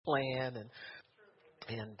plan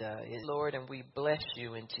Lord, and we bless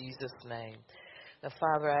you in Jesus' name. Now,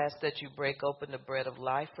 Father, I ask that you break open the bread of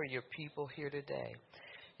life for your people here today.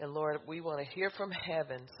 And Lord, we want to hear from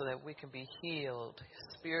heaven so that we can be healed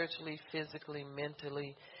spiritually, physically,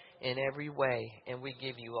 mentally, in every way. And we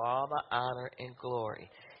give you all the honor and glory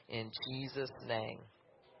in Jesus' name.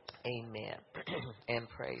 Amen. And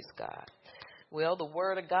praise God. Well, the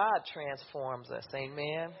Word of God transforms us.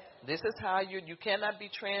 Amen. This is how you cannot be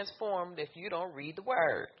transformed if you don't read the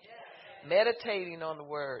Word. Meditating on the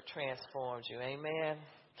Word transforms you. Amen.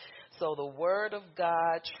 So the Word of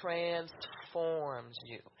God transforms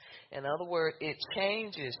you. In other words, it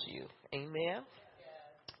changes you. Amen.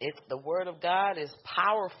 The Word of God is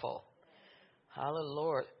powerful.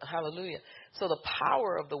 Hallelujah. So the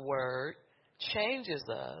power of the Word changes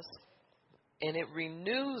us, and it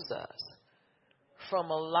renews us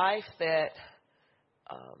from a life that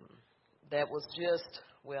was just,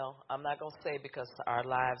 well, I'm not going to say because our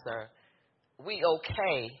lives we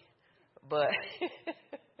okay, but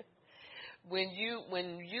when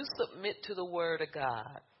you submit to the Word of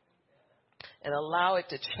God and allow it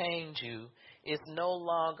to change you, it's no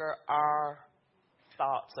longer our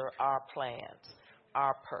thoughts or our plans,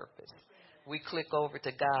 our purpose. We click over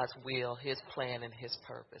to God's will, His plan, and His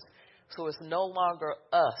purpose. So it's no longer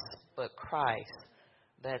us, but Christ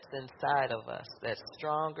that's inside of us, that's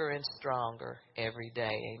stronger and stronger every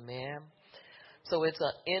day. Amen. So it's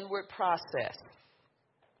an inward process.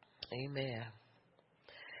 Amen.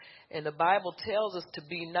 And the Bible tells us to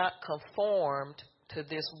be not conformed to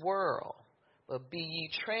this world, but be ye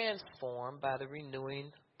transformed by the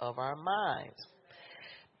renewing of our minds.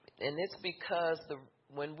 And it's because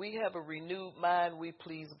when we have a renewed mind, we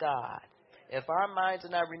please God. If our minds are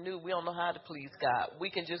not renewed, we don't know how to please God. We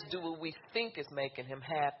can just do what we think is making Him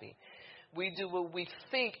happy. We do what we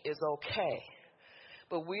think is okay.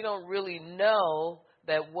 But we don't really know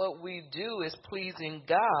that what we do is pleasing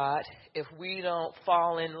God if we don't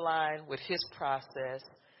fall in line with His process,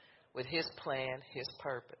 with His plan, His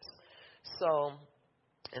purpose. So,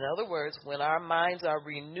 in other words, when our minds are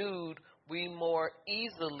renewed, we more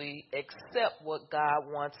easily accept what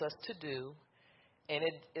God wants us to do, and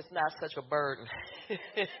it's not such a burden.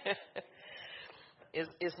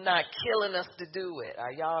 It's not killing us to do it.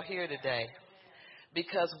 Are y'all here today?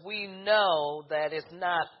 Because we know that it's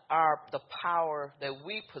not the power that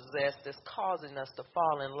we possess that's causing us to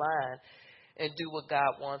fall in line and do what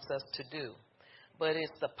God wants us to do. But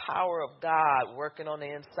it's the power of God working on the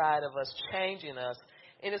inside of us, changing us.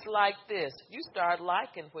 And it's like this. You start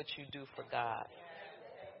liking what you do for God.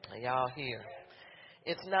 Are y'all here?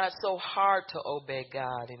 It's not so hard to obey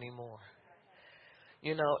God anymore.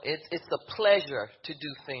 You know, it's a pleasure to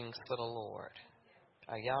do things for the Lord.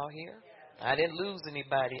 Are y'all here? I didn't lose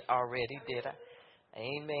anybody already, did I?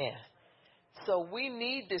 Amen. So we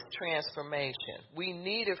need this transformation. We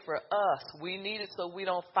need it for us. We need it so we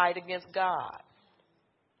don't fight against God.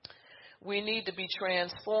 We need to be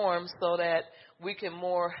transformed so that we can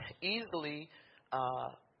more easily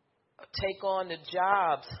take on the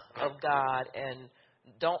jobs of God and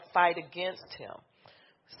don't fight against Him.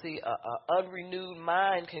 See, a unrenewed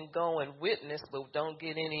mind can go and witness, but don't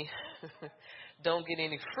get any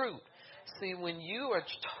fruit. See, when you are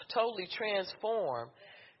totally transformed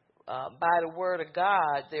by the Word of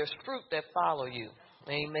God, there's fruit that follow you.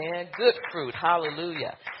 Amen. Good fruit.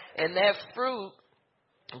 Hallelujah. And that fruit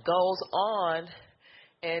goes on,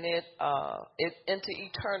 and it into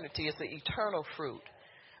eternity. It's an eternal fruit,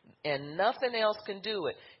 and nothing else can do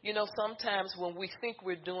it. You know, sometimes when we think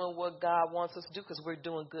we're doing what God wants us to do because we're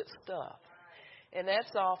doing good stuff, and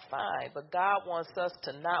that's all fine, but God wants us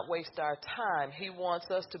to not waste our time. He wants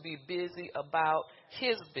us to be busy about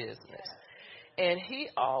His business. And He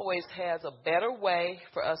always has a better way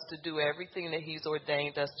for us to do everything that He's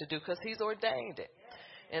ordained us to do because He's ordained it.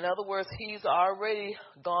 In other words, He's already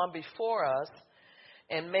gone before us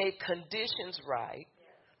and made conditions right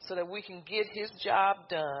so that we can get His job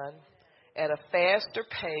done at a faster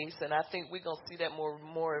pace. And I think we're going to see that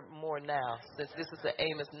more now. Since this is the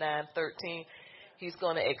Amos 9:13, He's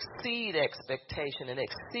going to exceed expectation and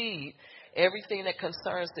exceed everything that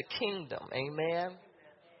concerns the kingdom. Amen.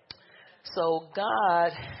 So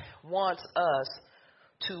God wants us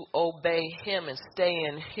to obey Him and stay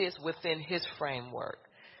within His framework,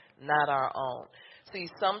 not our own. See,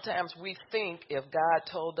 sometimes we think if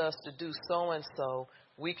God told us to do so and so,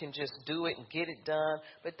 we can just do it and get it done.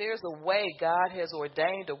 But there's a way. God has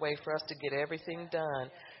ordained a way for us to get everything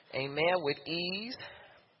done. Amen. With ease.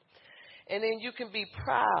 And then you can be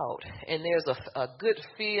proud. And there's a good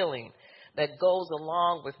feeling that goes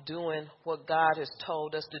along with doing what God has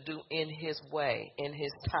told us to do in His way, in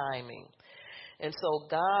His timing. And so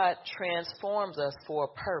God transforms us for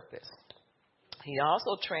a purpose. He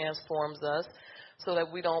also transforms us so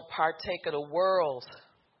that we don't partake of the world's,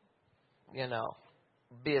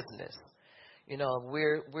 business.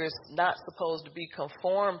 We're not supposed to be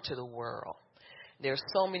conformed to the world. There's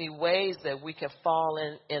so many ways that we can fall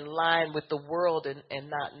in line with the world and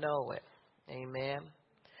not know it. Amen.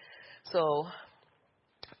 So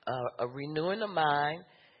a renewing the mind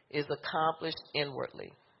is accomplished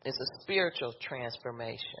inwardly. It's a spiritual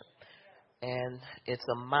transformation. And it's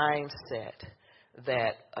a mindset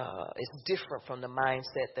that is different from the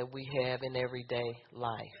mindset that we have in everyday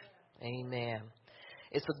life. Amen.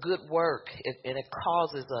 It's a good work, and it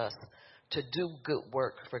causes us to do good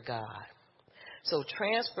work for God. So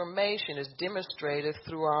transformation is demonstrated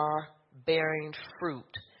through our bearing fruit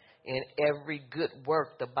in every good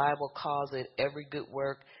work. The Bible calls it every good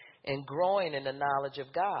work, and growing in the knowledge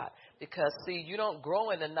of God. Because, see, you don't grow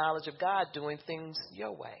in the knowledge of God doing things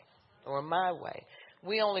your way or my way.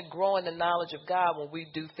 We only grow in the knowledge of God when we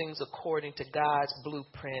do things according to God's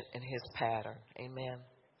blueprint and His pattern. Amen.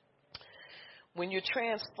 When you're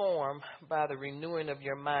transformed by the renewing of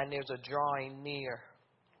your mind, there's a drawing near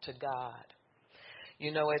to God.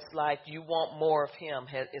 It's like you want more of Him.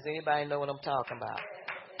 Does anybody know what I'm talking about?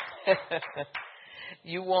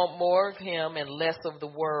 You want more of Him and less of the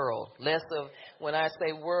world. Less of, when I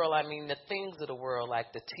say world, I mean the things of the world,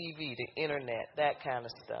 like the TV, the internet, that kind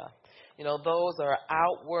of stuff. Those are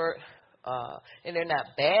outward, and they're not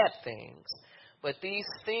bad things. But these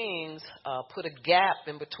things put a gap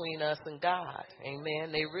in between us and God.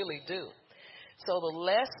 Amen. They really do. So the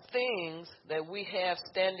less things that we have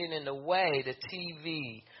standing in the way, the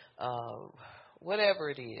TV, whatever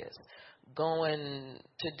it is, going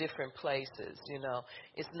to different places,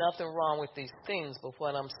 it's nothing wrong with these things. But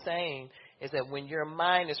what I'm saying is that when your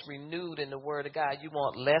mind is renewed in the Word of God, you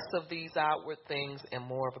want less of these outward things and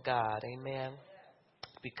more of God. Amen.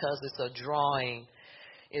 Because it's a drawing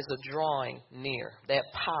near. That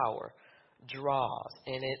power draws.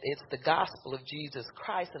 And it's the gospel of Jesus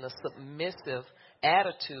Christ and a submissive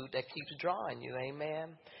attitude that keeps drawing you.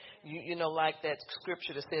 Amen. Like that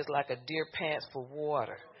scripture that says, like a deer pants for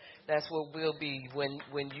water. That's what we'll be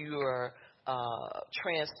when you are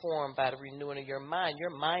transformed by the renewing of your mind.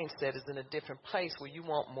 Your mindset is in a different place where you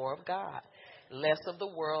want more of God. Less of the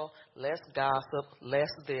world, less gossip, less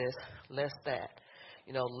this, less that.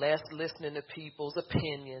 Less listening to people's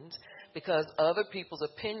opinions, because other people's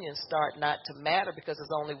opinions start not to matter because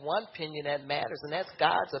there's only one opinion that matters, and that's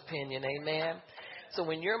God's opinion. Amen. So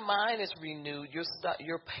when your mind is renewed,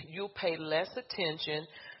 you'll pay less attention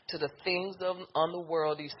to the things on the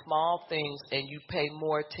world, these small things, and you pay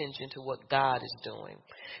more attention to what God is doing.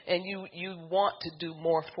 And you want to do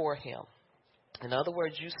more for Him. In other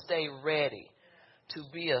words, you stay ready to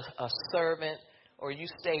be a servant, or you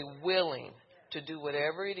stay willing to do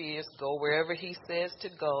whatever it is, go wherever He says to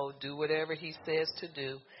go, do whatever He says to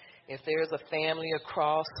do. If there's a family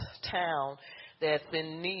across town that's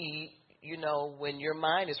in need, when your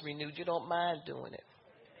mind is renewed, you don't mind doing it.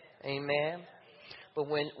 Amen. But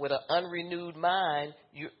with an unrenewed mind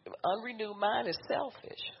is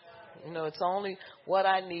selfish. It's only what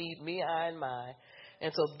I need, me, I, and mine.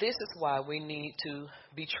 And so this is why we need to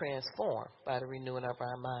be transformed by the renewing of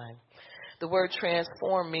our mind. The word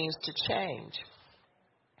transform means to change.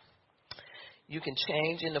 You can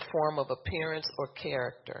change in the form of appearance or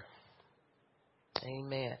character.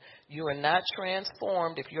 Amen. You are not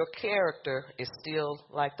transformed if your character is still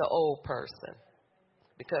like the old person,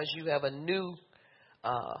 because you have a new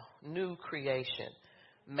creation,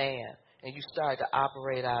 man, and you start to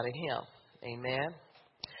operate out of Him. Amen.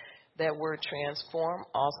 That word transform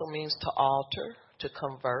also means to alter, to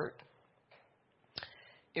convert.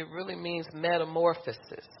 It really means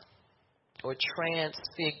metamorphosis or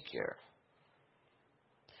transfigure.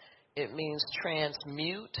 It means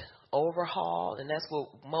transmute, overhaul, and that's what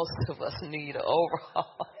most of us need, an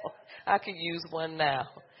overhaul. I could use one now.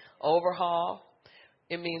 Overhaul,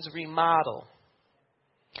 it means remodel,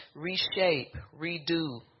 reshape,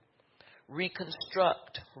 redo,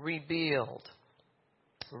 reconstruct, rebuild,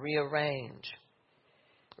 rearrange,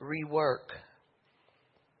 rework,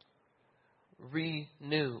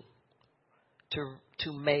 renew,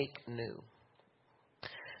 to make new.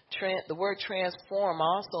 The word transform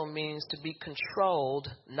also means to be controlled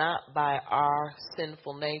not by our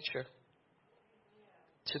sinful nature.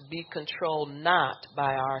 To be controlled not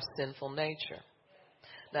by our sinful nature.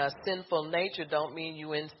 Now, sinful nature don't mean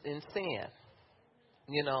you in sin.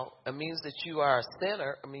 It means that you are a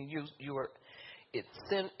sinner. I mean, you are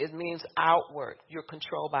it means outward. You're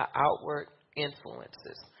controlled by outward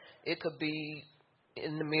influences. It could be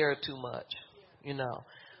in the mirror too much, you know.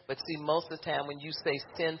 But see, most of the time when you say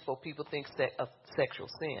sinful, people think of sexual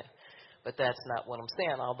sin. But that's not what I'm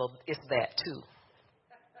saying, although it's that too.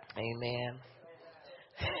 Amen.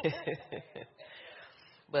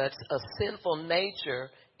 But a sinful nature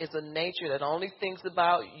is a nature that only thinks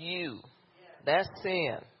about you. That's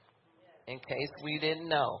sin, in case we didn't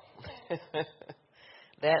know.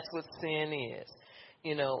 That's what sin is.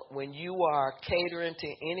 You know, when you are catering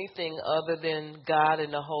to anything other than God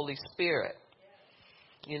and the Holy Spirit,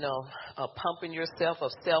 you know, pumping yourself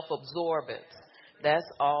of self-absorbance, that's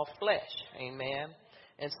all flesh. Amen.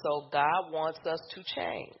 And so God wants us to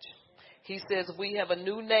change. He says we have a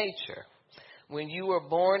new nature. When you are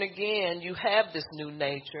born again, you have this new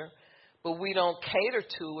nature, but we don't cater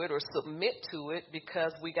to it or submit to it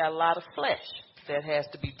because we got a lot of flesh that has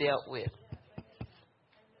to be dealt with.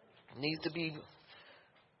 It needs to be,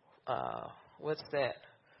 what's that?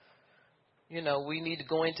 You know, we need to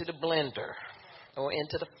go into the blender or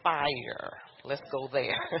into the fire. Let's go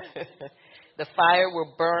there. The fire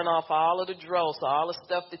will burn off all of the dross, all the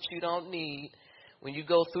stuff that you don't need. When you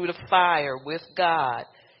go through the fire with God,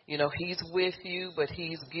 you know, He's with you, but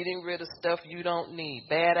He's getting rid of stuff you don't need.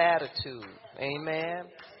 Bad attitude. Amen.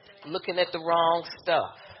 Looking at the wrong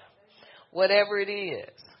stuff. Whatever it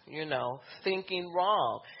is, you know, thinking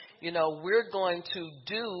wrong. You know, we're going to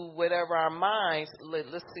do whatever our minds,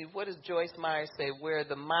 let's see, what does Joyce Meyer say? Where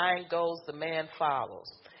the mind goes, the man follows.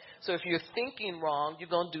 So if you're thinking wrong, you're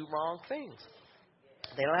going to do wrong things.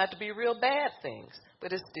 They don't have to be real bad things,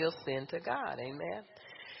 but it's still sin to God. Amen.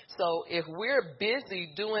 So if we're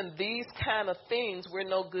busy doing these kind of things, we're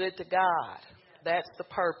no good to God. That's the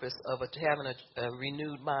purpose of having a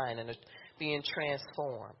renewed mind and being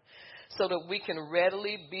transformed. So that we can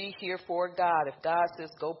readily be here for God. If God says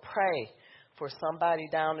go pray for somebody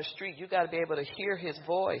down the street, you got to be able to hear His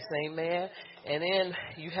voice. Amen. And then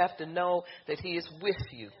you have to know that He is with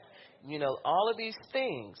you. You know, all of these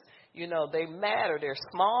things, you know, they matter. They're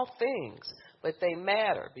small things, but they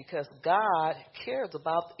matter because God cares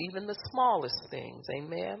about even the smallest things.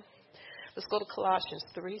 Amen. Let's go to Colossians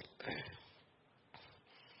 3.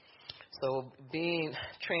 So being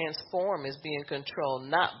transformed is being controlled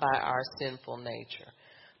not by our sinful nature,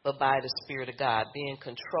 but by the Spirit of God. Being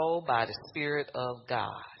controlled by the Spirit of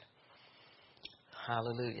God.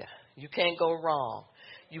 Hallelujah. You can't go wrong.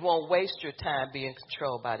 You won't waste your time being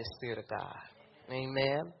controlled by the Spirit of God.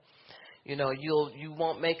 Amen. You know, you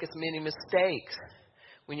won't make as many mistakes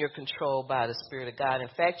when you're controlled by the Spirit of God. In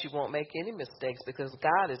fact, you won't make any mistakes because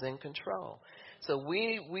God is in control. So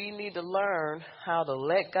we need to learn how to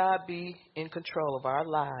let God be in control of our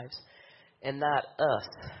lives and not us.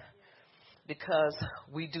 Because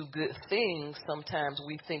we do good things, sometimes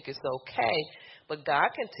we think it's okay, but God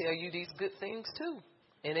can tell you these good things too.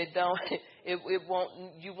 And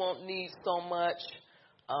you won't need so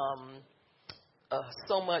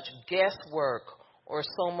much guesswork or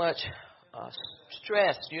so much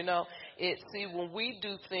stress, you know. See, when we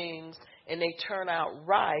do things and they turn out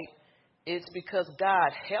right, it's because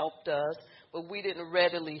God helped us, but we didn't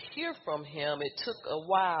readily hear from Him. It took a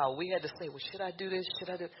while. We had to say, well, should I do this?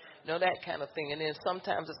 Should I do, you know, that kind of thing. And then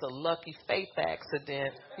sometimes it's a lucky faith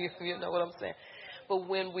accident. You know what I'm saying? But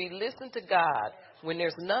when we listen to God, when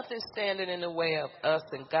there's nothing standing in the way of us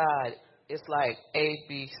and God, it's like A,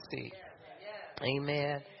 B, C.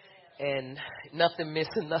 Amen. And nothing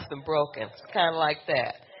missing, nothing broken. It's kind of like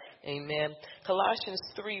that. Amen. Colossians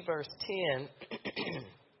 3, verse 10.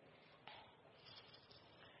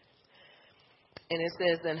 And it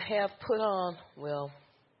says, and have put on, well,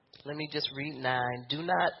 let me just read 9. Do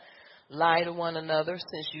not lie to one another,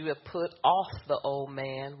 since you have put off the old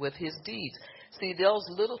man with his deeds. See, those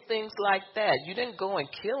little things like that. You didn't go and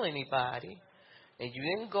kill anybody, and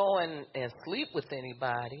you didn't go and sleep with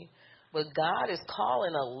anybody, but God is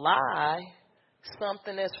calling a lie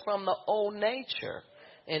something that's from the old nature.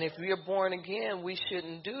 And if we're born again, we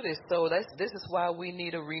shouldn't do this. So this is why we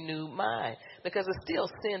need a renewed mind, because it's still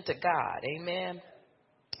sin to God. Amen.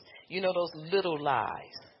 You know, those little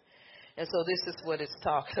lies. And so this is what it's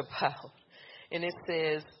talking about. And it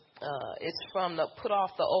says, it's from the put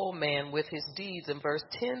off the old man with his deeds. And verse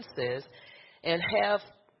 10 says, and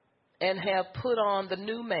have put on the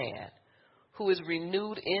new man, who is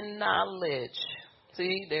renewed in knowledge.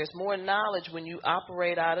 See, there's more knowledge when you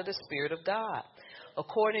operate out of the Spirit of God,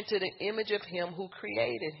 according to the image of Him who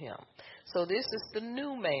created him. So this is the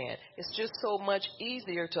new man. It's just so much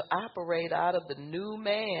easier to operate out of the new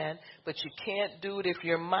man, but you can't do it if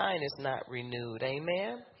your mind is not renewed.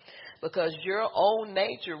 Amen? Because your old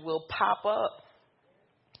nature will pop up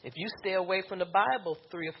If you stay away from the Bible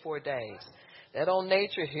 3 or 4 days, that old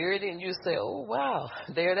nature hear it and you say, oh, wow,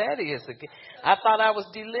 there that is again. I thought I was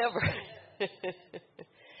delivered.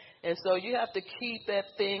 And so you have to keep that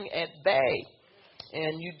thing at bay.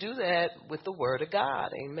 And you do that with the Word of God.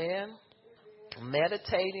 Amen.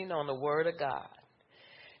 Meditating on the Word of God.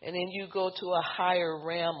 And then you go to a higher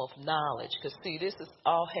realm of knowledge. Because, see, this is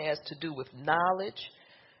all has to do with knowledge,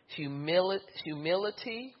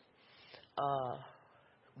 humility,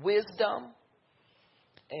 wisdom,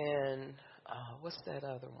 and what's that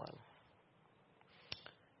other one?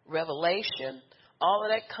 Revelation. All of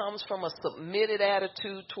that comes from a submitted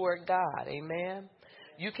attitude toward God. Amen.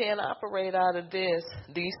 You can't operate out of these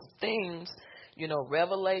things,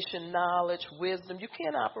 revelation, knowledge, wisdom. You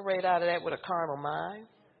can't operate out of that with a carnal mind.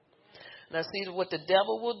 Now, see, what the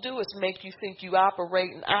devil will do is make you think you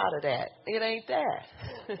operating out of that. It ain't that.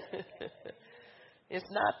 It's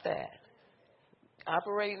not that.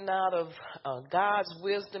 Operating out of God's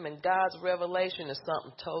wisdom and God's revelation is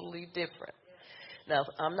something totally different. Now,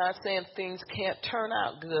 I'm not saying things can't turn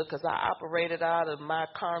out good, because I operated out of my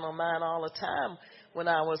carnal mind all the time when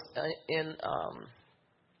I was in,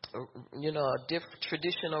 a different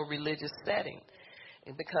traditional religious setting.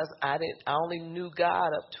 And because I only knew God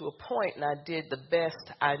up to a point, and I did the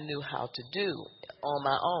best I knew how to do on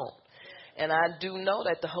my own. And I do know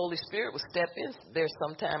that the Holy Spirit will step in there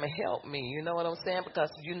sometime and help me. You know what I'm saying? Because,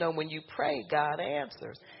 when you pray, God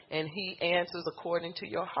answers. And He answers according to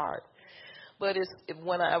your heart. But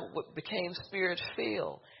when I became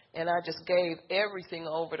Spirit-filled and I just gave everything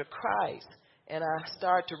over to Christ and I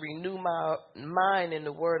started to renew my mind in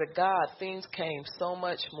the Word of God, things came so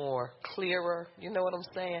much more clearer. You know what I'm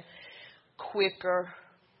saying? Quicker.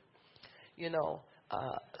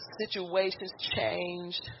 Situations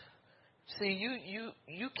changed. See,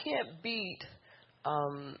 you can't beat,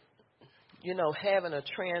 having a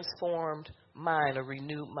transformed mind, a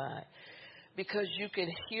renewed mind, because you can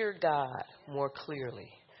hear God more clearly.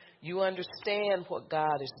 You understand what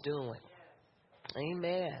God is doing.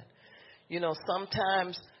 Amen.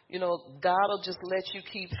 Sometimes, God will just let you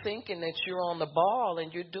keep thinking that you're on the ball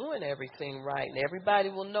and you're doing everything right. And everybody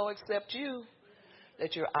will know except you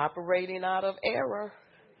that you're operating out of error,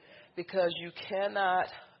 because you cannot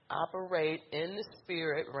operate in the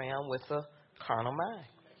spirit realm with a carnal mind.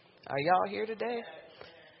 Are y'all here today?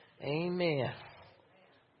 Amen.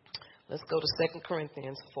 Let's go to 2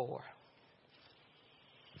 Corinthians 4.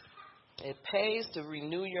 It pays to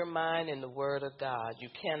renew your mind in the Word of God. You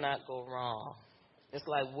cannot go wrong. It's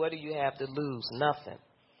like, what do you have to lose? Nothing.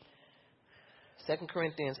 2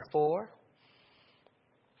 Corinthians 4,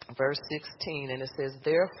 verse 16, and it says,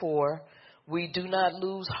 therefore, we do not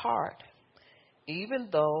lose heart, even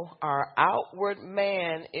though our outward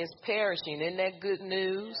man is perishing. Isn't that good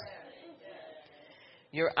news?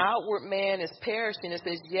 Your outward man is perishing. It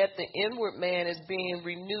says, yet the inward man is being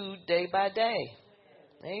renewed day by day.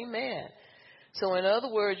 Amen. So in other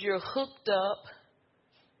words, you're hooked up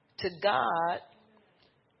to God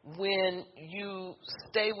when you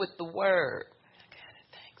stay with the Word.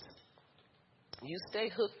 Thanks. You stay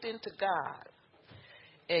hooked into God,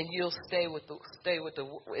 and you'll stay with the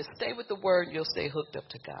Word. You'll stay hooked up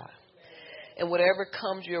to God, and whatever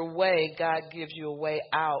comes your way, God gives you a way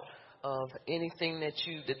out of anything that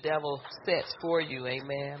the devil sets for you.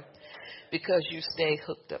 Amen. Because you stay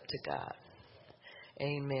hooked up to God.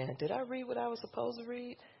 Amen. Did I read what I was supposed to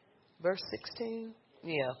read? Verse 16?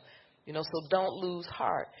 Yeah. So don't lose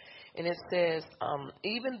heart. And it says,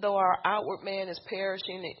 even though our outward man is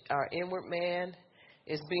perishing, our inward man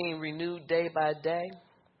is being renewed day by day.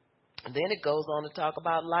 And then it goes on to talk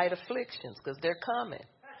about light afflictions, because they're coming.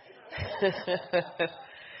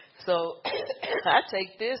 So I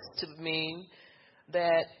take this to mean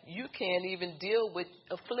that you can't even deal with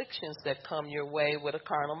afflictions that come your way with a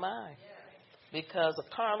carnal mind. Because a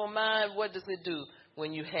carnal mind, what does it do?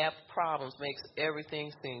 When you have problems, makes everything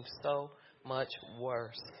seem so much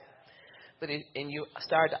worse. And you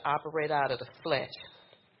start to operate out of the flesh.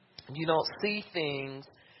 You don't see things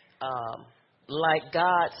like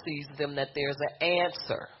God sees them, that there's an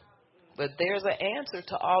answer. But there's an answer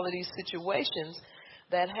to all of these situations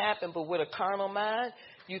that happen. But with a carnal mind,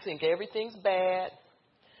 you think everything's bad.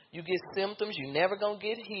 You get symptoms. You're never going to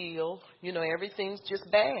get healed. Everything's just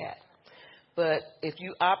bad. But if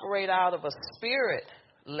you operate out of a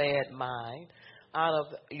spirit-led mind, out of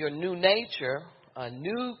your new nature, a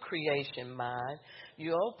new creation mind,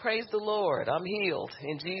 praise the Lord, I'm healed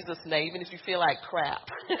in Jesus' name, even if you feel like crap.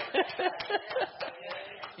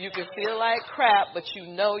 You can feel like crap, but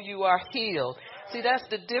you are healed. See, that's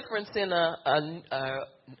the difference in an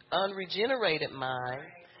unregenerated mind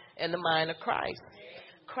and the mind of Christ.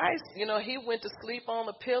 Christ, he went to sleep on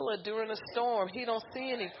a pillow during a storm. He don't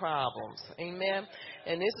see any problems. Amen.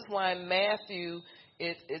 And this is why in Matthew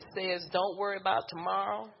it says, don't worry about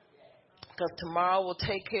tomorrow, because tomorrow will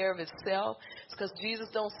take care of itself. It's because Jesus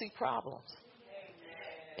don't see problems.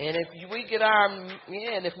 And if we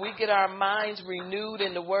get our minds renewed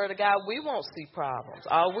in the Word of God, we won't see problems.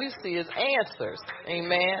 All we see is answers.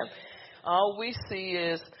 Amen. All we see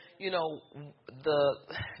is,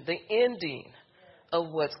 the ending of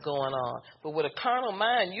what's going on. But with a carnal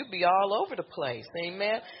mind, you'd be all over the place.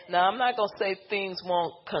 Amen. Now, I'm not going to say things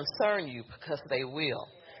won't concern you, because they will.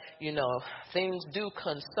 Things do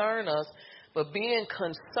concern us, but being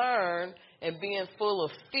concerned and being full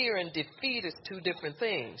of fear and defeat is two different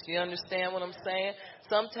things. You understand what I'm saying?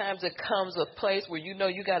 Sometimes it comes a place where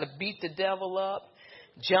you got to beat the devil up,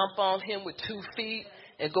 jump on him with 2 feet,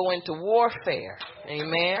 and go into warfare.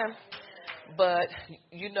 Amen. But,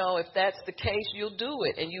 if that's the case, you'll do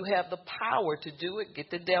it. And you have the power to do it. Get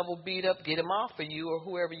the devil beat up, get him off of you, or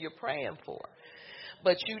whoever you're praying for.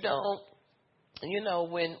 But you don't,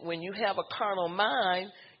 when you have a carnal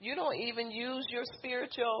mind, you don't even use your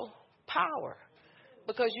spiritual power,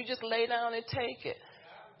 because you just lay down and take it,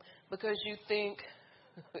 because you think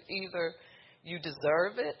either you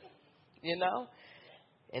deserve it,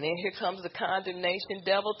 and then here comes the condemnation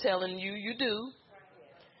devil telling you you do.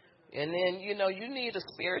 And then, you need a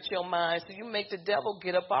spiritual mind, so you make the devil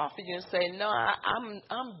get up off of you and say, no, I'm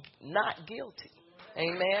not guilty.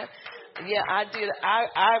 Amen. Yeah, I did.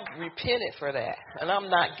 I repented for that, and I'm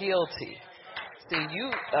not guilty. See,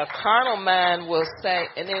 a carnal mind will say,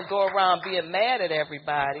 and then go around being mad at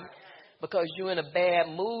everybody because you're in a bad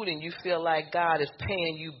mood and you feel like God is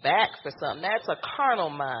paying you back for something. That's a carnal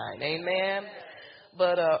mind. Amen.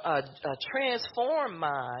 But a transformed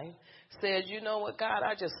mind says, you know what, God,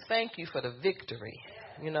 I just thank you for the victory,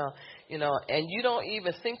 and you don't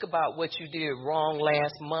even think about what you did wrong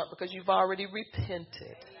last month, because you've already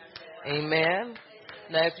repented. Amen.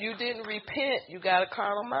 Now, if you didn't repent, you got a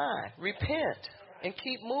carnal mind. Repent and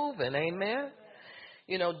keep moving. Amen.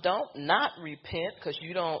 Don't not repent because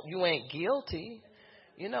you ain't guilty,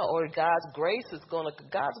 or God's grace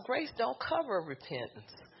don't cover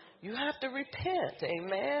repentance. You have to repent.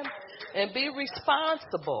 Amen. And be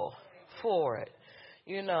responsible for it,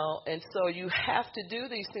 and so you have to do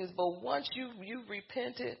these things. But once you've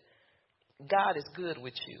repented, God is good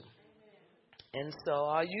with you. And so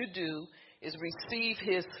all you do is receive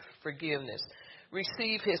his forgiveness,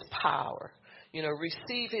 receive his power,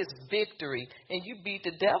 receive his victory, and you beat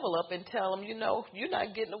the devil up and tell him, you're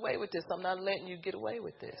not getting away with this. I'm not letting you get away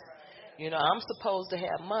with this. I'm supposed to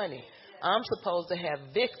have money. I'm supposed to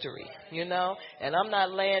have victory, and I'm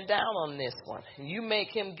not laying down on this one. You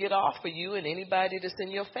make him get off of you and anybody that's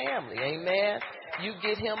in your family. Amen. You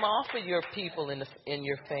get him off of your people in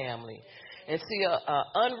your family. And see, a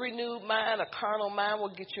unrenewed mind, a carnal mind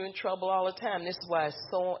will get you in trouble all the time. This is why it's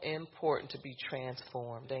so important to be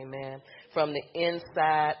transformed. Amen. From the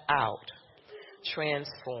inside out.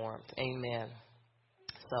 Transformed. Amen.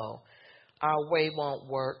 So our way won't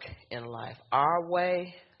work in life. Our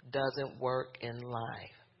way doesn't work in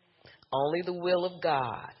life. Only the will of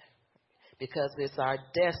God, because it's our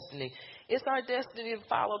destiny. It's our destiny to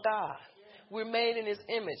follow God. We're made in his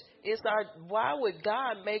image. Why would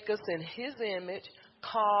God make us in his image,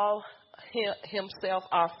 call himself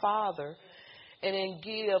our Father, and then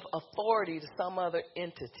give authority to some other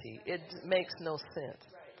entity? It makes no sense.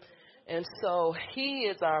 And so he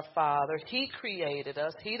is our Father. He created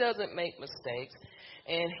us. He doesn't make mistakes.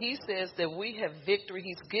 And he says that we have victory.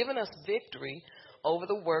 He's given us victory over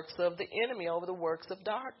the works of the enemy, over the works of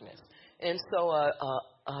darkness. And so a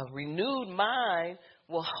renewed mind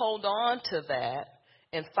will hold on to that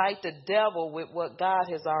and fight the devil with what God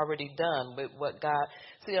has already done, with what God.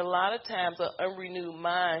 See, a lot of times an unrenewed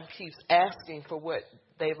mind keeps asking for what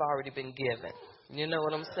they've already been given. You know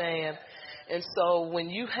what I'm saying? And so when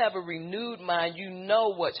you have a renewed mind, you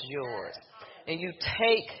know what's yours. And you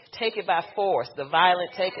take it by force. The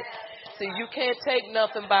violent take it. See, you can't take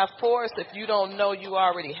nothing by force if you don't know you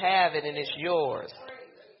already have it and it's yours.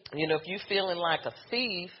 If you're feeling like a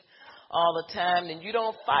thief all the time, then you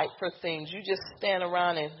don't fight for things. You just stand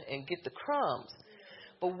around and get the crumbs.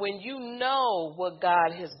 But when you know what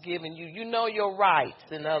God has given you, you know your rights,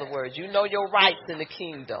 in other words. You know your rights in the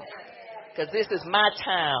kingdom. Because this is my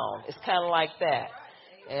town. It's kind of like that.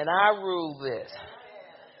 And I rule this.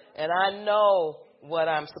 And I know what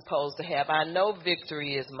I'm supposed to have. I know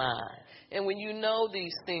victory is mine. And when you know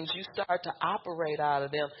these things, you start to operate out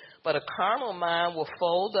of them. But a carnal mind will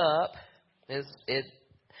fold up.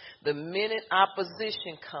 The minute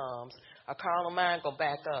opposition comes, a carnal mind will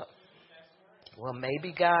back up. Well,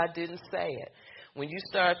 maybe God didn't say it. When you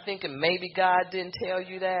start thinking maybe God didn't tell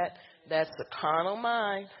you that, that's the carnal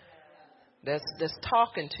mind that's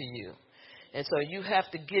talking to you. And so you have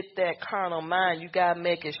to get that carnal mind. You got to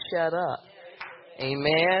make it shut up.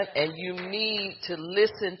 Amen. And you need to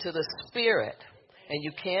listen to the Spirit. And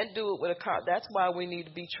you can't do it with a car. That's why we need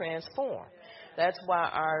to be transformed. That's why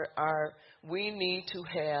we need to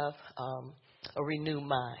have a renewed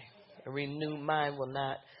mind. A renewed mind will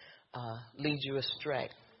not lead you astray.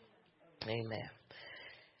 Amen.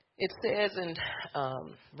 It says in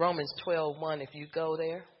Romans 12:1, if you go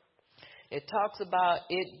there, it talks about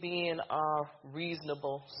it being our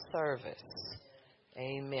reasonable service.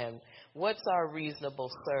 Amen. What's our reasonable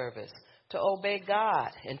service? To obey God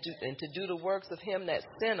and to do the works of Him that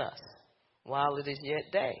sent us while it is yet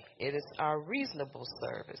day. It is our reasonable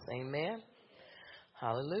service. Amen.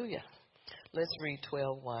 Hallelujah. Let's read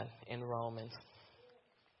 12:1 in Romans.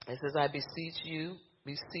 It says, I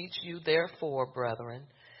beseech you, therefore, brethren,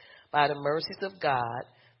 by the mercies of God,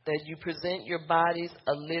 that you present your bodies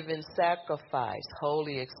a living sacrifice,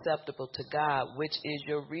 wholly acceptable to God, which is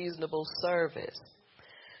your reasonable service.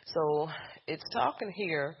 So it's talking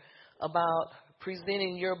here about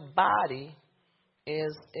presenting your body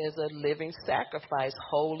as a living sacrifice,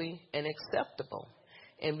 holy and acceptable.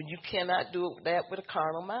 And you cannot do that with a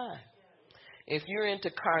carnal mind. If you're into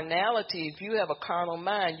carnality, if you have a carnal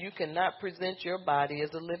mind, you cannot present your body as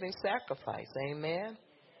a living sacrifice. Amen?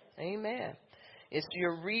 Amen. It's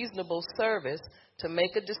your reasonable service to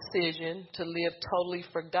make a decision to live totally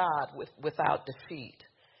for God without defeat.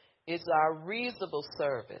 It's our reasonable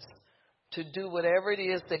service to do whatever it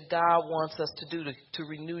is that God wants us to do to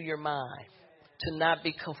renew your mind, to not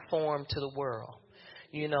be conformed to the world,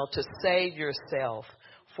 to save yourself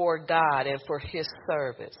for God and for His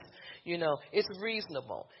service. It's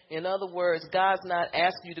reasonable. In other words, God's not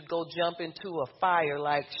asking you to go jump into a fire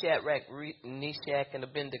like Shadrach, Meshach, and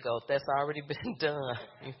Abednego. That's already been done,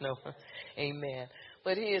 Amen.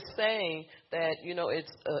 But He is saying that,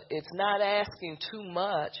 it's not asking too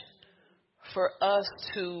much for us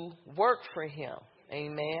to work for Him.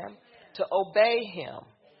 Amen. To obey Him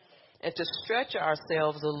and to stretch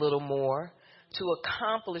ourselves a little more to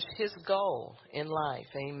accomplish His goal in life.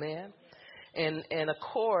 Amen. And of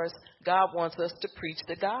course, God wants us to preach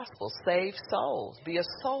the gospel, save souls, be a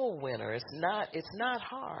soul winner. It's not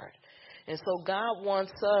hard. And so God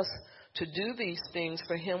wants us to do these things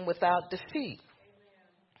for Him without defeat.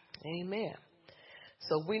 Amen.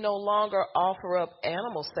 So we no longer offer up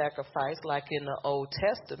animal sacrifice like in the Old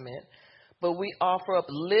Testament, but we offer up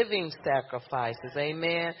living sacrifices.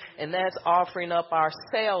 Amen. And that's offering up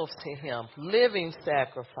ourselves to Him, living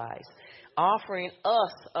sacrifice. Offering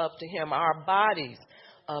us up to Him, our bodies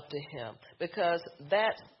up to Him, because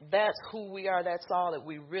that's who we are. That's all that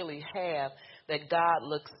we really have, that God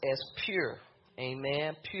looks as pure.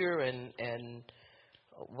 Amen. Pure and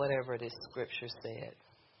whatever this scripture said.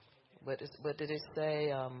 What did it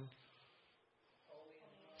say?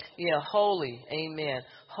 Holy. Amen.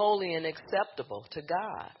 Holy and acceptable to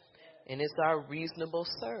God. And it's our reasonable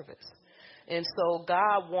service. And so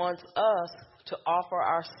God wants us to offer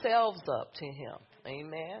ourselves up to Him.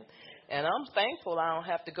 Amen. And I'm thankful I don't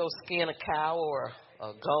have to go skin a cow or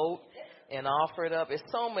a goat and offer it up. It's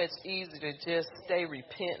so much easier to just stay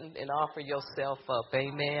repentant and offer yourself up.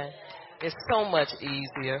 Amen. It's so much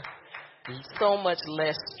easier. So much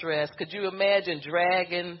less stress. Could you imagine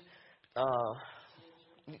dragging,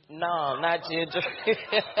 no, not Ginger,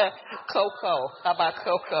 Coco. How about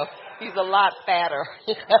Coco? He's a lot fatter.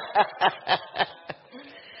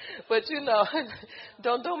 But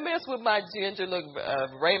don't mess with my Ginger. Look,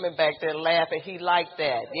 Raymond back there laughing. He liked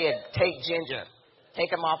that. Yeah, take Ginger.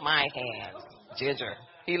 Take him off my hands. Ginger.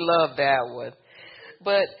 He loved that one.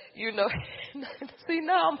 But, see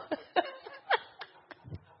now,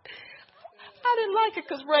 I didn't like it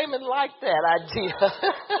because Raymond liked that idea.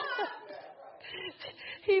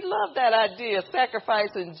 He loved that idea,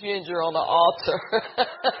 sacrificing Ginger on the altar.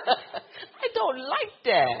 I don't like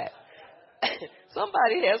that.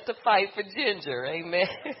 Somebody has to fight for Ginger. Amen.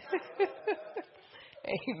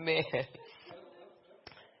 Amen.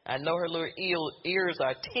 I know her little ears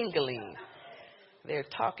are tingling. They're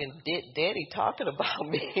talking, Daddy talking about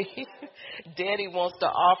me. Daddy wants to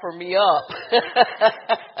offer me up.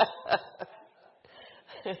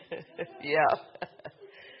 Yeah.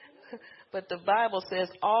 But the Bible says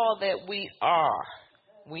all that we are,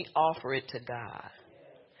 we offer it to God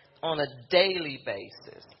on a daily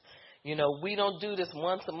basis. We don't do this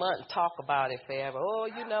once a month and talk about it forever. Oh,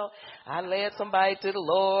 I led somebody to the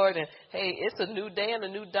Lord. And, hey, it's a new day and a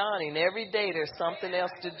new dawning. Every day there's something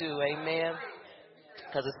else to do. Amen.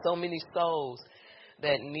 because there's so many souls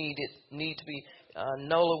that need to be.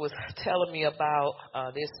 Nola was telling me about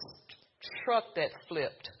this truck that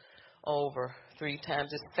flipped over 3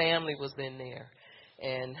 times. His family was in there,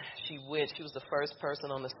 and she went. She was the first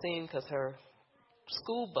person on the scene because her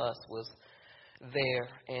school bus was there,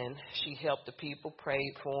 and she helped the people,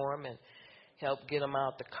 prayed for them, and helped get them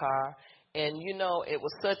out the car. And you know, it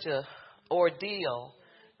was such a ordeal.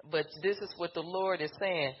 But this is what the Lord is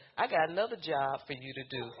saying. I got another job for you to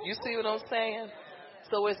do. You see what I'm saying?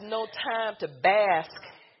 So it's no time to bask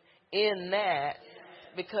in that,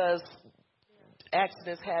 because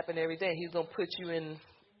accidents happen every day. He's going to put you in,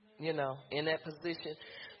 you know, in that position.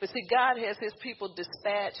 But see, God has his people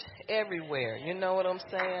dispatched everywhere. You know what I'm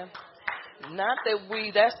saying? Not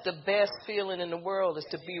that that's the best feeling in the world, is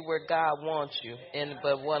to be where God wants you.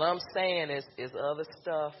 But what I'm saying is other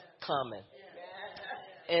stuff coming.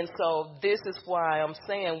 And so this is why I'm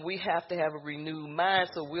saying we have to have a renewed mind,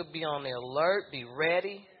 so we'll be on the alert, be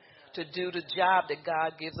ready to do the job that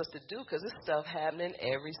God gives us to do, because this stuff happening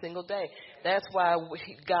every single day. That's why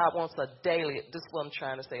God wants a daily, this is what I'm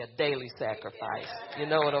trying to say, a daily sacrifice. You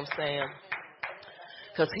know what I'm saying?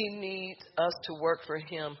 Because he needs us to work for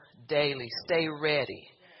him daily. Stay ready.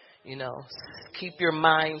 You know, keep your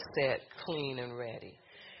mindset clean and ready.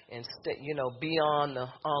 And, you know, be on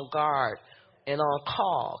guard and on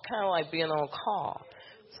call, kind of like being on call,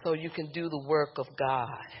 so you can do the work of God.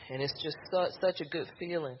 And it's just such a good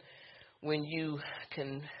feeling when you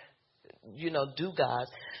can, you know, do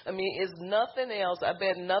God's. I mean, it's nothing else. I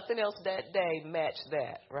bet nothing else that day matched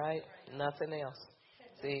that, right? Nothing else.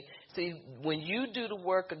 See, when you do the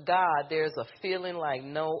work of God, there's a feeling like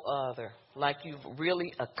no other, like you've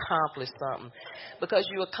really accomplished something, because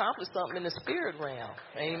you accomplished something in the spirit realm.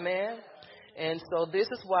 Amen. And so this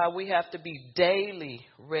is why we have to be daily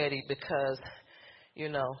ready, because, you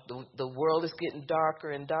know, the world is getting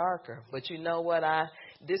darker and darker. But you know what?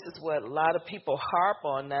 This is what a lot of people harp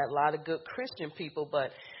on, that a lot of good Christian people.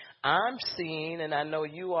 But I'm seeing, and I know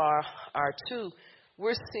you are too,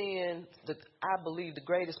 we're seeing, I believe, the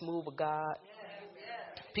greatest move of God.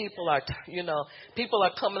 People are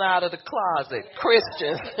coming out of the closet.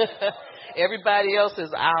 Christians. Everybody else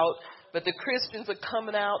is out, but the Christians are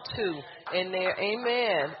coming out too. And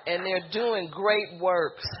they're doing great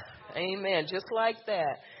works. Amen. Just like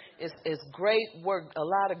that. It's great work, a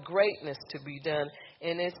lot of greatness to be done.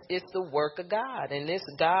 And it's the work of God. And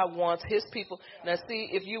God wants his people. Now, see,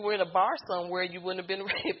 if you were in a bar somewhere, you wouldn't have been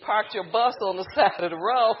ready to park your bus on the side of the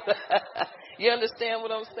road. You understand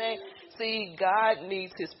what I'm saying? See, God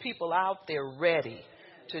needs his people out there ready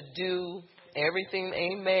to do everything,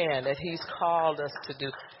 amen, that he's called us to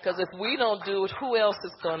do. Because if we don't do it, who else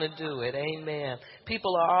is going to do it? Amen.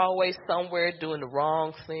 People are always somewhere doing the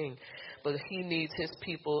wrong thing. But he needs his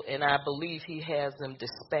people, and I believe he has them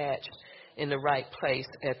dispatched in the right place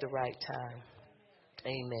at the right time.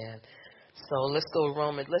 Amen. So let's go to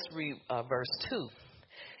Romans. Let's read verse 2.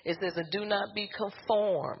 It says, "And do not be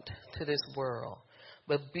conformed to this world,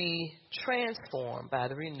 but be transformed by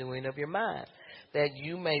the renewing of your mind, that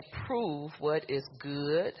you may prove what is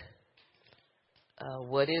good,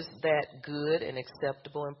 what is that good and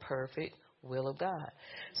acceptable and perfect will of God."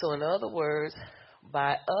 So in other words,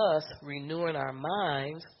 by us renewing our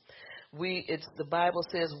minds, the Bible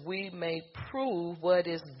says we may prove what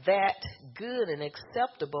is that good and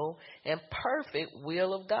acceptable and perfect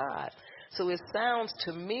will of God. So it sounds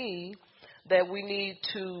to me that we need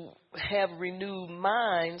to have renewed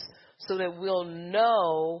minds so that we'll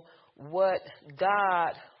know what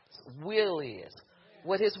God's will is,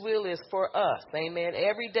 what his will is for us. Amen.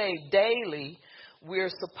 Every day, daily, we're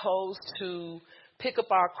supposed to pick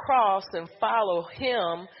up our cross and follow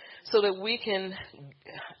him so that we can,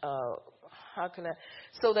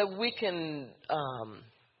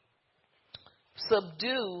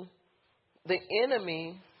 subdue the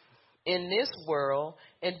enemy in this world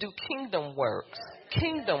and do kingdom works.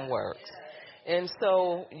 And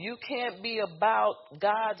so you can't be about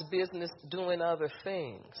God's business doing other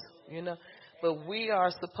things, you know. But we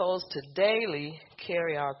are supposed to daily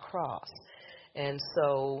carry our cross. And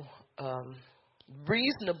so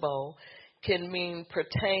reasonable can mean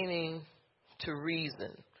pertaining to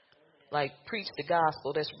reason. Like preach the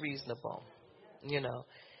gospel, that's reasonable, you know,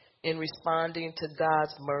 in responding to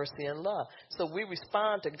God's mercy and love. So we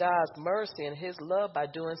respond to God's mercy and his love by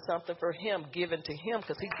doing something for him, given to him,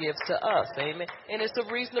 because he gives to us. Amen. And it's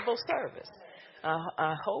a reasonable service.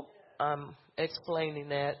 I hope I'm explaining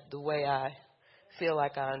that the way I feel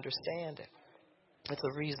like I understand it. It's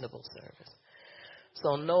a reasonable service.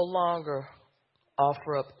 So no longer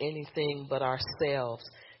offer up anything but ourselves.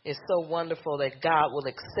 It's so wonderful that God will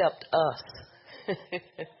accept us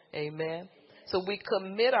Amen. So we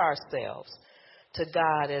commit ourselves to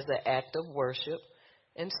God as an act of worship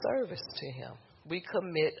and service to Him. We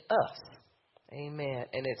commit us. Amen.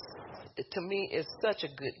 And to me, it's such a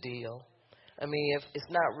good deal. I mean, if it's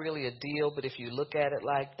not really a deal, but if you look at it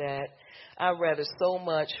like that, I'd rather so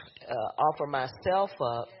much offer myself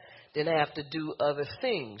up than have to do other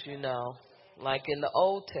things, like in the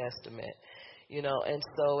Old Testament, and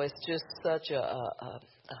so it's just such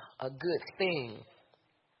a good thing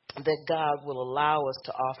that God will allow us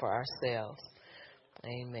to offer ourselves.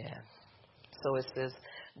 Amen. So it says,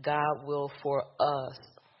 God will for us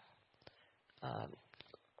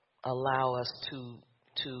allow us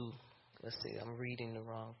to, let's see, I'm reading the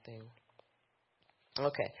wrong thing.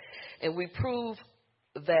 Okay. And we prove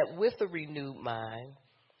that with a renewed mind,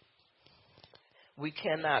 we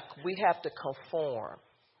have to conform.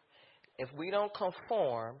 If we don't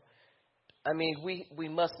conform, we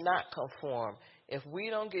must not conform. If we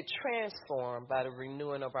don't get transformed by the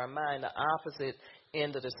renewing of our mind, the opposite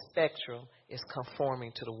end of the spectrum is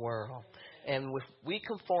conforming to the world. And if we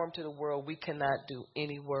conform to the world, we cannot do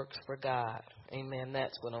any works for God. Amen.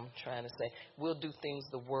 That's what I'm trying to say. We'll do things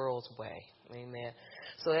the world's way. Amen.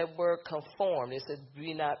 So that word conform, it says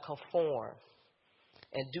be not conformed.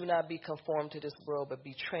 And do not be conformed to this world, but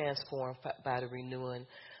be transformed by the renewing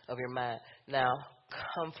of your mind. Now,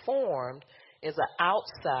 conformed is an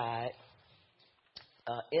outside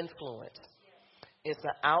influence. It's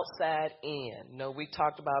an outside in. We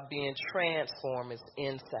talked about being transformed is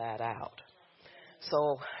inside out.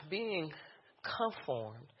 So being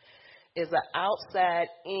conformed is an outside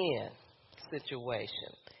in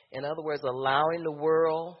situation. In other words, allowing the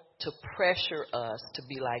world to pressure us to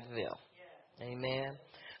be like them. Amen.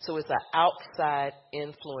 So it's an outside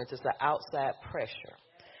influence. It's an outside pressure.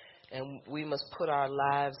 And we must put our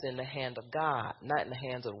lives in the hand of God, not in the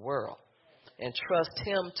hands of the world. And trust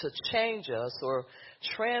Him to change us or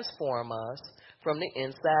transform us from the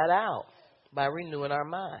inside out by renewing our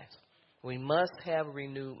minds. We must have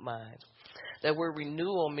renewed minds. That word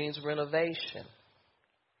renewal means renovation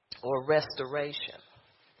or restoration,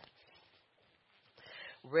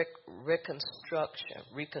 reconstruction,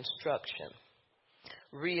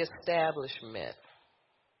 reestablishment.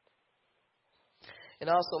 It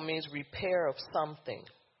also means repair of something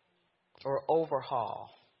or overhaul,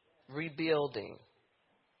 rebuilding,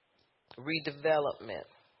 redevelopment,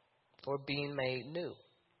 or being made new.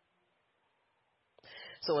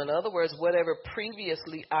 So in other words, whatever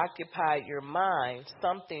previously occupied your mind,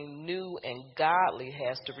 something new and godly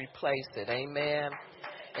has to replace it. Amen.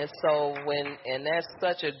 And so and that's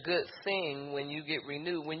such a good thing when you get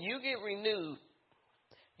renewed. When you get renewed,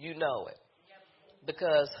 you know it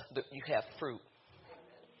because you have fruit.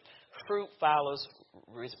 Fruit follows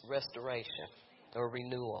restoration or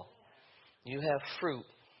renewal. You have fruit.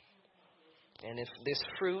 And if this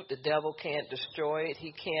fruit, the devil can't destroy it.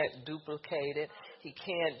 He can't duplicate it. He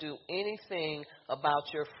can't do anything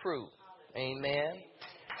about your fruit. Amen.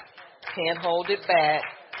 Can't hold it back.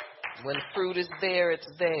 When fruit is there, it's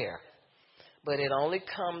there. But it only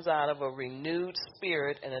comes out of a renewed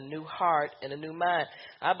spirit and a new heart and a new mind.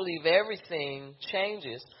 I believe everything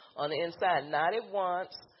changes on the inside. Not at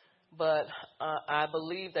once, but I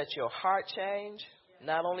believe that your heart change,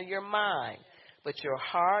 not only your mind, but your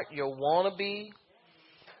heart, your wannabe.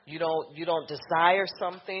 You don't desire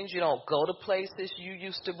some things. You don't go to places you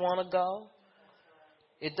used to want to go.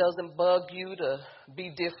 It doesn't bug you to be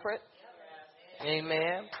different.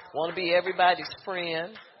 Amen. Want to be everybody's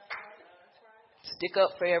friend. Stick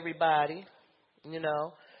up for everybody.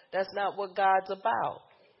 That's not what God's about.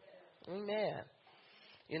 Amen.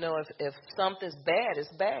 If something's bad,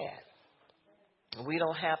 it's bad. We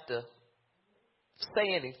don't have to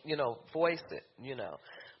say anything, voice it,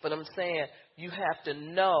 But I'm saying you have to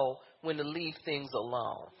know when to leave things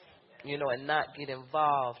alone, and not get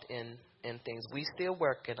involved in things. We still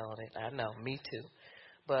working on it. I know, me too.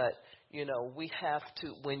 But, we have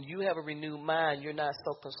to, when you have a renewed mind, you're not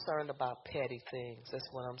so concerned about petty things. That's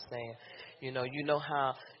what I'm saying. You know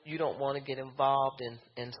how you don't want to get involved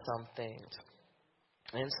in some things.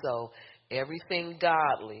 And so everything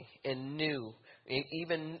godly and new,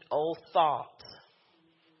 even old thoughts,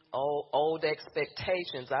 old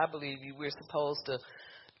expectations, I believe we're supposed to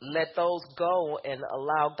let those go and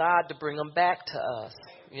allow God to bring them back to us,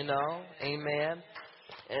 Amen.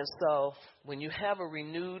 And so when you have a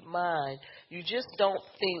renewed mind, you just don't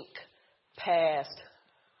think past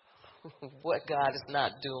what God is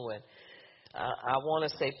not doing. I want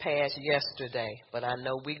to say past yesterday, but I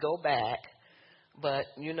know we go back. But,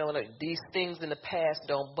 these things in the past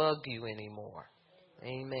don't bug you anymore.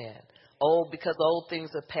 Amen. Because old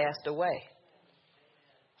things have passed away.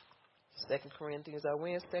 Second Corinthians. Are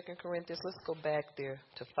we in Second Corinthians? Let's go back there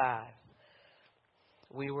to 5.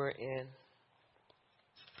 We were in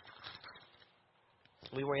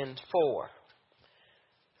 4.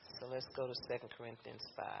 So let's go to Second Corinthians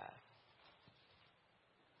 5.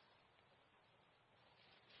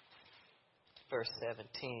 Verse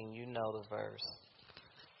 17. You know the verse.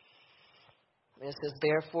 It says,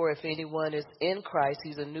 therefore, if anyone is in Christ,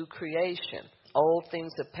 he's a new creation. Old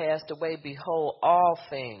things have passed away. Behold, all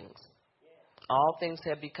things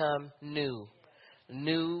have become new.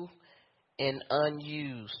 New and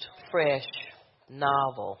unused, fresh,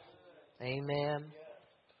 novel. Amen.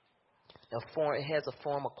 It has a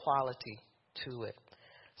form of quality to it.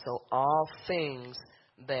 So all things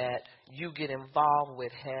that you get involved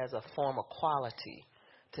with has a form of quality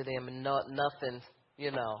to them, and nothing,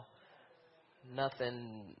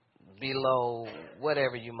 nothing below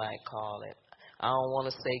whatever you might call it. I don't want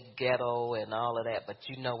to say ghetto and all of that, but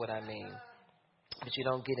you know what I mean. But you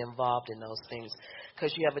don't get involved in those things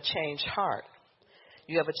because you have a changed heart.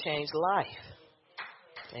 You have a changed life.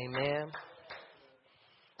 Amen.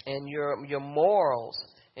 And your morals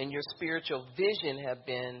and your spiritual vision have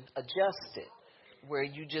been adjusted where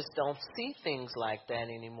you just don't see things like that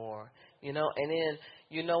anymore. And then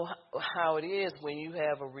you know how it is when you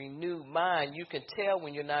have a renewed mind. You can tell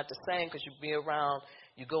when you're not the same because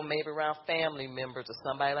you go maybe around family members or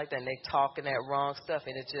somebody like that, and they talking that wrong stuff,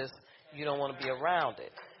 and it just, you don't want to be around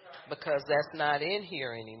it because that's not in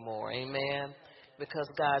here anymore. Amen. Because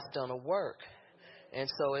God's done a work. And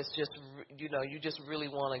so it's just, you just really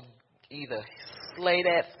want to either slay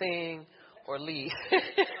that thing or leave.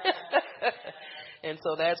 And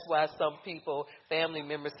so that's why some people, family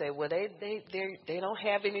members say, well, they don't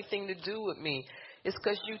have anything to do with me. It's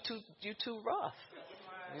because you too rough,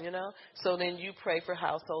 So then you pray for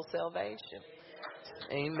household salvation.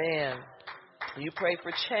 Amen. You pray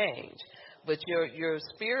for change. But your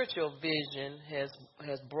spiritual vision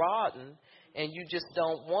has broadened, and you just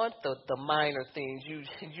don't want the minor things.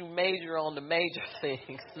 You major on the major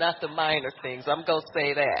things, not the minor things. I'm going to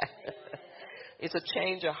say that. It's a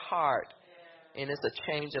change of heart, and it's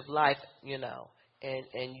a change of life,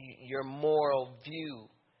 and your moral view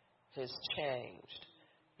has changed,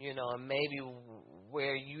 and maybe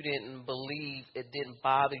where you didn't believe, it didn't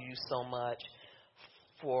bother you so much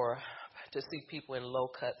to see people in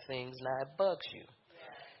low-cut things. Now it bugs you,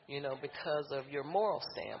 because of your moral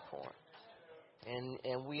standpoint.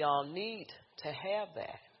 And we all need to have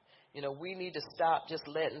that. We need to stop just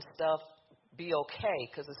letting stuff be okay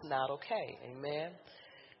because it's not okay. Amen.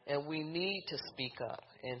 And we need to speak up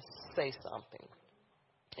and say something.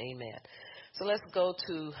 Amen. So let's go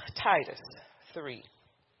to Titus 3.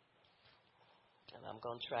 And I'm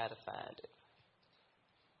going to try to find it.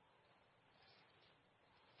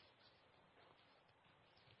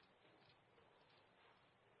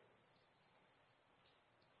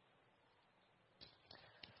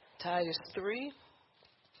 Titus 3,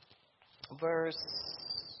 verse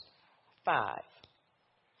 5.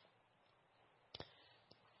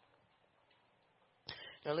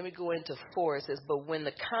 Now let me go into 4. It says, but when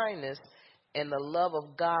the kindness and the love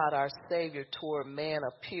of God our Savior toward man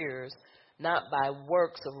appears, not by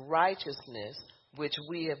works of righteousness which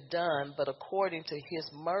we have done, but according to his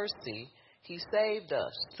mercy, he saved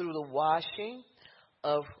us through the washing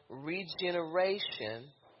of regeneration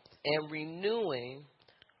and renewing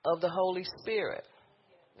of the Holy Spirit.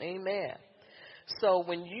 Amen. So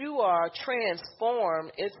when you are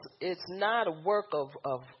transformed, it's not a work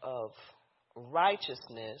of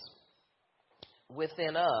righteousness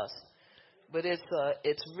within us, but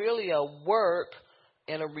it's really a work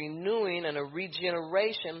and a renewing and a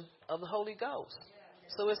regeneration of the Holy Ghost.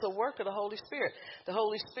 So it's a work of the Holy Spirit. The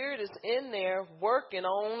Holy Spirit is in there working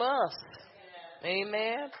on us.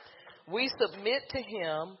 Amen. We submit to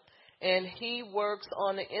him, and he works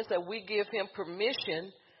on the inside. We give him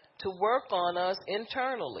permission to work on us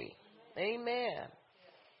internally. Amen.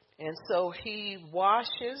 And so he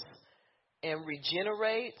washes and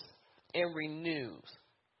regenerates and renews.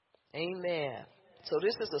 Amen. So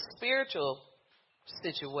this is a spiritual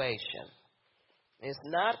situation. It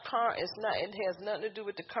has nothing to do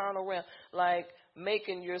with the carnal realm, like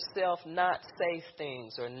making yourself not say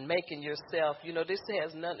things or making yourself, this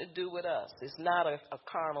has nothing to do with us. It's not a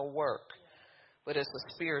carnal work, but it's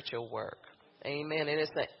a spiritual work. Amen. And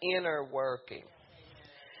it's an inner working.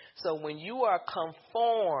 So when you are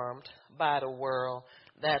conformed by the world,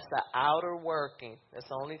 that's the outer working. That's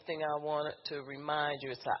the only thing I wanted to remind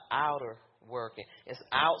you. It's the outer working. It's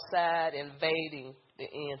outside invading the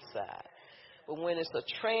inside. But when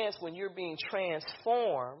when you're being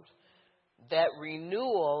transformed, that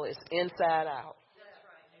renewal is inside out.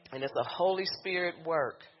 And it's a Holy Spirit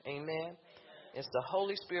work. Amen. It's the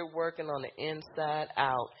Holy Spirit working on the inside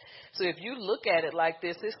out. So if you look at it like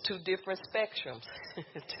this, it's two different spectrums.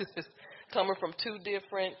 Coming from two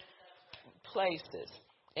different places.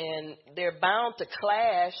 And they're bound to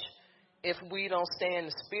clash if we don't stay in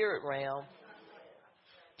the spirit realm.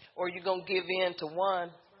 Or you're going to give in to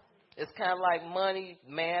one. It's kind of like money,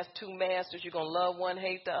 two masters. You're going to love one,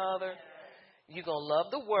 hate the other. You're going to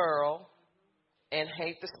love the world and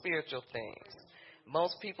hate the spiritual things.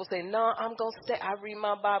 Most people say, no, I'm going to stay. I read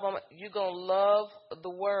my Bible. You're going to love the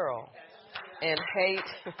world and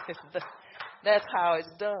hate. That's how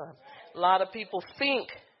it's done. A lot of people think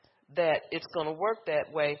that it's going to work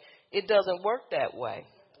that way. It doesn't work that way.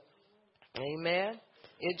 Amen.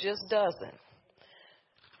 It just doesn't.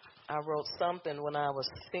 I wrote something when I was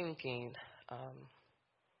thinking.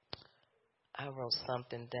 I wrote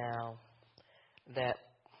something down that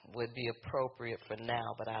would be appropriate for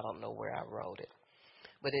now, but I don't know where I wrote it.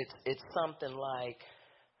 But it's something like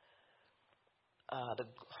the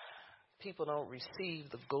people don't receive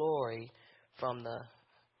the glory from the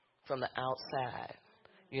outside.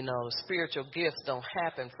 You know, spiritual gifts don't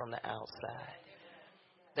happen from the outside.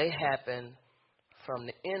 They happen from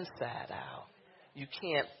the inside out. You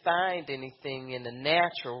can't find anything in the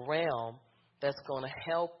natural realm that's going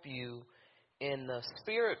to help you in the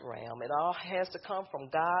spirit realm. It all has to come from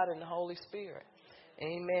God and the Holy Spirit.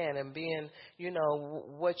 Amen. And being, you know,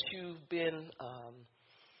 what you've been,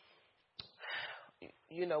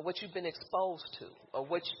 what you've been exposed to, or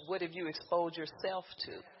what have you exposed yourself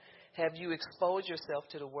to? Have you exposed yourself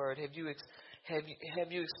to the Word? Have you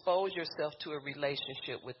exposed yourself to a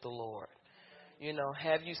relationship with the Lord? You know,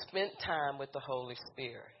 have you spent time with the Holy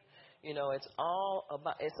Spirit? You know, it's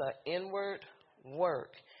an inward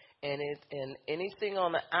work, and anything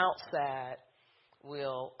on the outside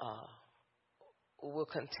will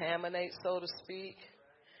contaminate, so to speak,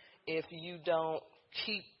 if you don't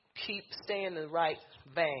stay in the right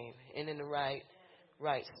vein and in the right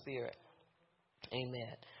spirit.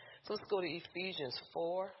 Amen. So let's go to Ephesians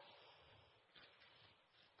 4,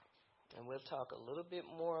 and we'll talk a little bit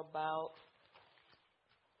more about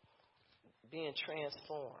being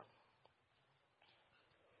transformed.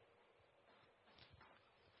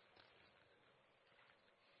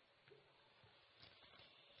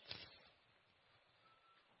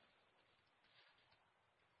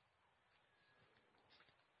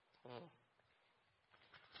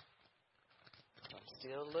 I'm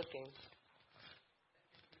still looking.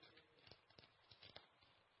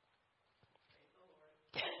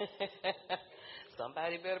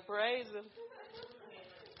 Somebody better praise him.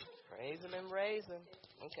 Praise him and raise him.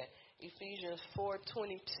 Okay. Ephesians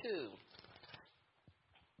 4:22.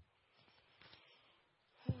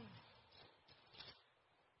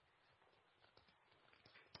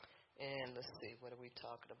 And let's see, what are we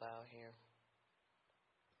talking about here?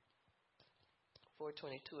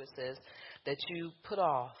 4:22, it says that you put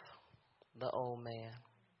off the old man,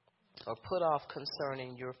 or put off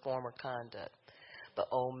concerning your former conduct, the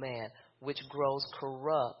old man, which grows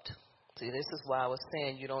corrupt. See, this is why I was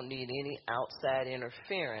saying you don't need any outside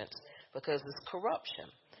interference, because it's corruption.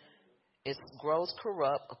 It grows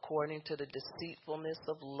corrupt according to the deceitfulness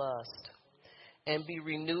of lust, and be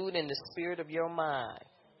renewed in the spirit of your mind,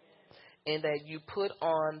 and that you put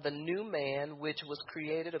on the new man, which was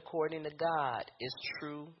created according to God, is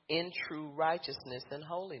true, in true righteousness and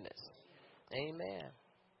holiness. Amen.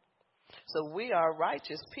 So we are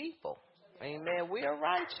righteous people. Amen. We are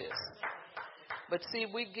righteous. But see,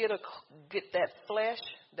 we get that flesh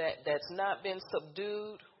that's not been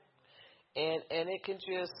subdued, and it can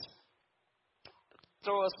just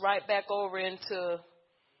throw us right back over into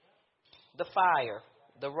the fire,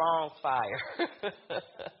 the wrong fire,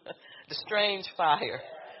 the strange fire.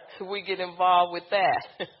 We get involved with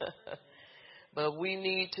that. But we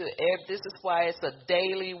need to, this is why it's a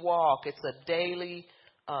daily walk. It's a daily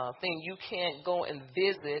thing. You can't go and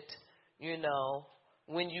visit,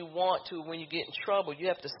 when you want to, when you get in trouble. You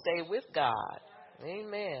have to stay with God.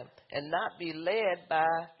 Amen. And not be led by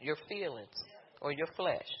your feelings or your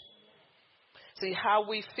flesh. See, how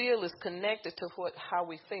we feel is connected to how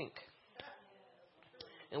we think.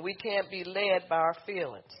 And we can't be led by our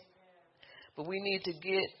feelings. But we need to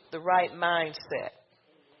get the right mindset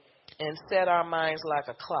and set our minds like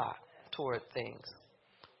a clock toward things.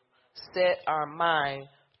 Set our mind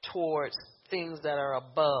towards things that are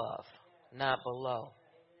above, not below,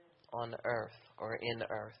 on the earth or in the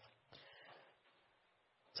earth.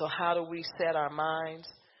 So how do we set our minds?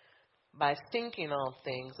 By thinking on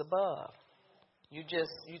things above. You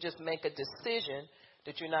just make a decision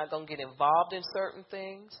that you're not going to get involved in certain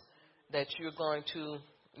things, that you're going to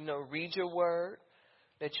read your word,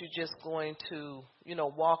 that you're just going to,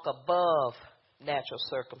 walk above natural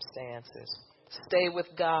circumstances. Stay with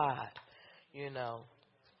God, You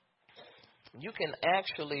can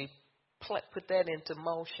actually put that into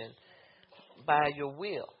motion by your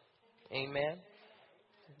will. Amen.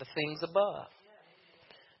 The things above.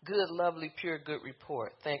 Good, lovely, pure, good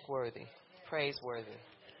report. Thankworthy, praiseworthy.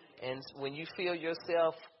 And when you feel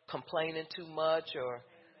yourself complaining too much or,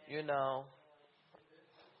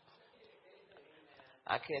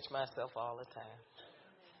 I catch myself all the time.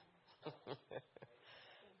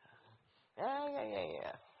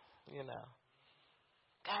 Yeah.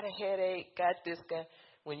 Got a headache, got this, got.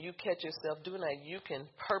 When you catch yourself doing that, you can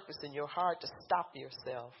purpose in your heart to stop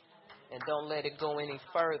yourself and don't let it go any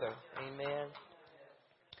further. Amen.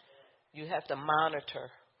 You have to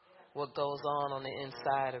monitor what goes on the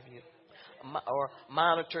inside of you, or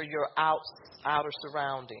monitor your outer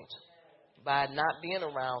surroundings by not being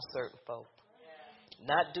around certain folk,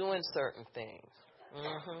 not doing certain things.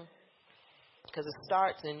 Because it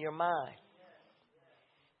starts in your mind.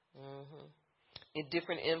 In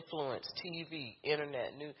different influence, TV,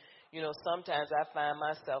 internet, new. Sometimes I find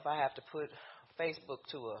myself, I have to put Facebook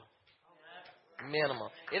to a minimum.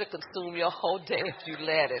 It'll consume your whole day if you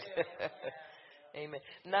let it. Amen.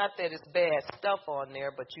 Not that it's bad stuff on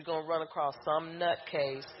there, but you're going to run across some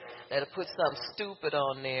nutcase that'll put something stupid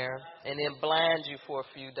on there and then blind you for a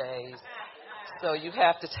few days. So you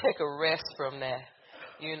have to take a rest from that,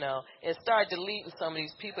 and start deleting some of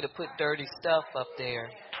these people that put dirty stuff up there,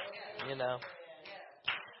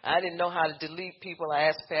 I didn't know how to delete people. I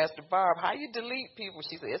asked Pastor Barb, how you delete people?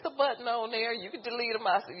 She said, it's a button on there. You can delete them.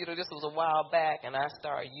 I said, this was a while back, and I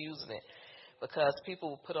started using it because people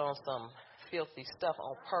will put on some filthy stuff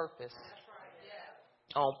on purpose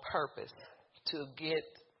to get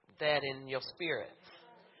that in your spirit.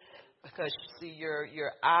 Because, you see,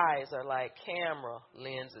 your eyes are like camera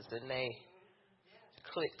lenses, and they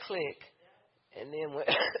click. And then when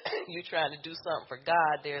you're trying to do something for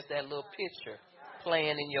God, there's that little picture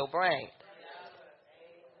playing in your brain.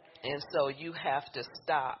 And so you have to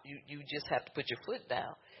stop. You just have to put your foot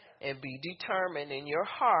down and be determined in your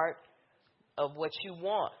heart of what you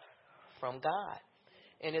want from God.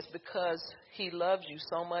 And it's because He loves you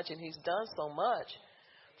so much and He's done so much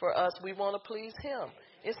for us. We want to please Him.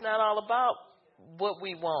 It's not all about what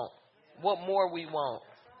we want, what more we want.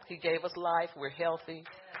 He gave us life. We're healthy.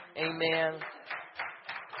 Amen.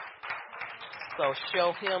 So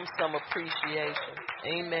show Him some appreciation.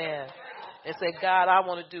 Amen. And say, God, I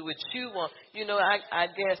want to do what you want. I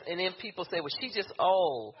guess, and then people say, well, she's just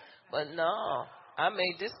old. But no, I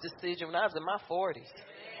made this decision when I was in my 40s.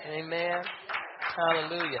 Amen.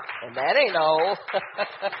 Hallelujah. And that ain't old.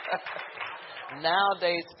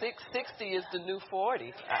 Nowadays, 60 is the new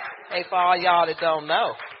 40. Hey, for all y'all that don't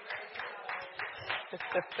know.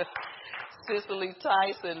 Cicely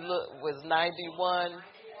Tyson was 91.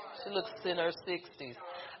 She looks in her 60s.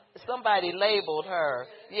 Somebody labeled her.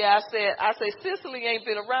 Yeah, I say Cicely ain't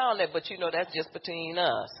been around that, but that's just between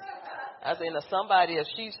us. I say, now somebody else,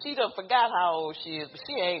 she done forgot how old she is, but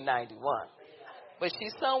she ain't 91. But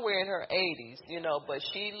she's somewhere in her 80s, but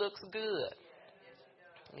she looks good.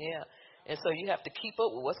 Yeah. And so you have to keep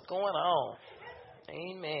up with what's going on.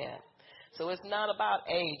 Amen. So it's not about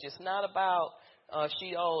age. It's not about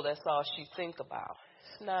she old, that's all she think about.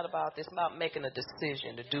 It's not about this. It's about making a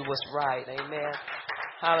decision to do what's right. Amen.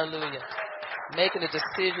 Hallelujah. Making a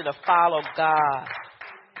decision to follow God.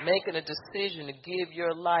 Making a decision to give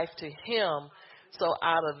your life to Him. So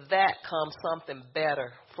out of that comes something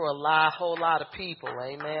better for a whole lot of people.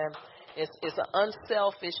 Amen. It's an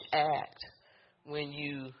unselfish act when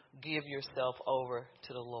you give yourself over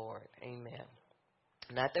to the Lord. Amen.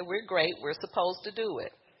 Not that we're great. We're supposed to do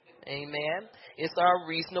it. Amen. It's our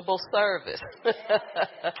reasonable service.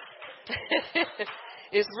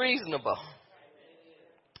 It's reasonable.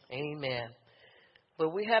 Amen.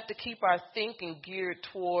 But we have to keep our thinking geared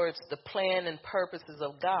towards the plan and purposes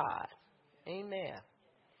of God. Amen.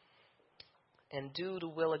 And do the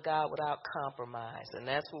will of God without compromise. And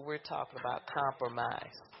that's what we're talking about,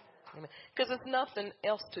 compromise. Because there's nothing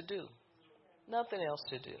else to do. Nothing else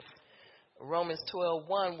to do. Romans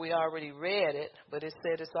 12:1, we already read it, but it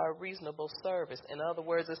said it's our reasonable service. In other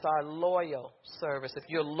words, it's our loyal service. If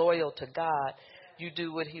you're loyal to God, you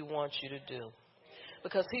do what He wants you to do.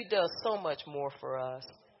 Because He does so much more for us.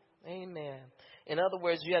 Amen. In other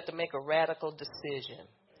words, you have to make a radical decision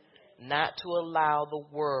not to allow the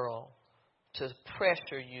world to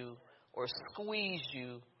pressure you or squeeze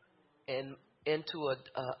you into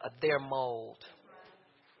their mold.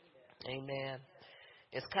 Amen.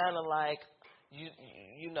 It's kind of like,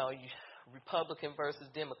 Republican versus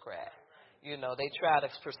Democrat. You know, they try to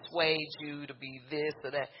persuade you to be this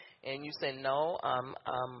or that, and you say, no,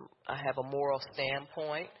 I have a moral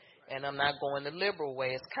standpoint, and I'm not going the liberal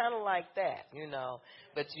way. It's kind of like that, you know.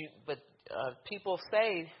 But people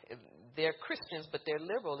say they're Christians, but they're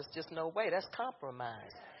liberal. It's just no way. That's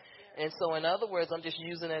compromise. And so, in other words, I'm just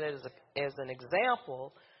using it as an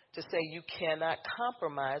example to say you cannot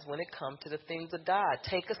compromise when it comes to the things of God.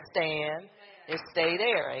 Take a stand and stay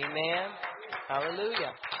there. Amen.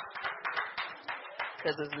 Hallelujah.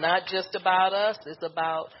 Because it's not just about us, it's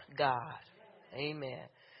about God. Amen.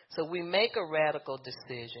 So we make a radical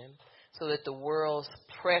decision so that the world's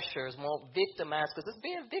pressures won't victimize, because it's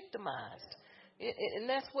being victimized. And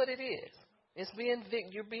that's what it is.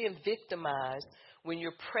 You're being victimized when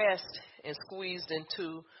you're pressed and squeezed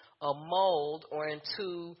into a mold or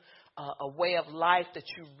into a way of life that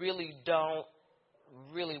you really don't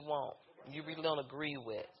want. You really don't agree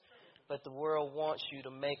with. But the world wants you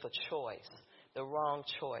to make a choice, the wrong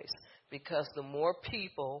choice. Because the more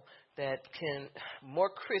people more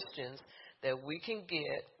Christians that we can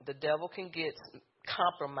get, the devil can get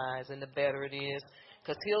compromised, and the better it is.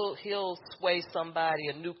 Because he'll sway somebody,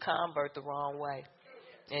 a new convert, the wrong way.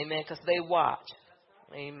 Amen. Because they watch.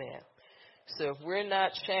 Amen. So if we're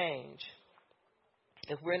not changed,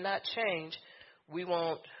 we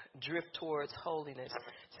won't drift towards holiness.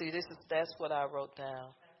 See, that's what I wrote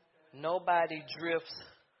down. Nobody drifts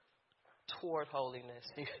toward holiness.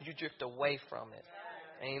 You drift away from it.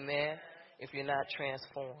 Amen. If you're not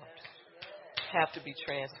transformed. Have to be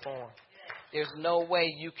transformed. There's no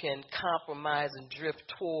way you can compromise and drift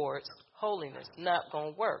towards holiness. Not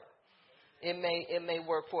going to work. It may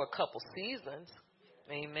work for a couple seasons.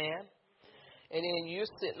 Amen. And then you're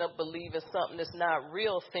sitting up believing something that's not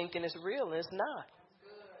real, thinking it's real, and it's not.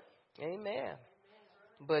 Amen.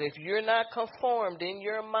 But if you're not conformed in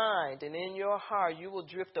your mind and in your heart, you will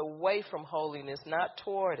drift away from holiness, not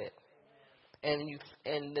toward it.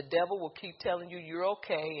 And the devil will keep telling you you're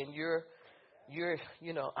okay, and you're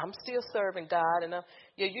I'm still serving God, and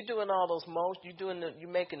you're doing all those motions, you're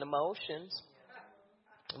making the motions,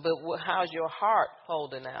 but how's your heart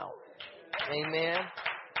holding out? Amen.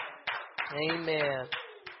 Amen.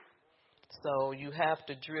 So you have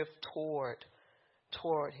to drift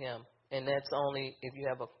toward Him, and that's only if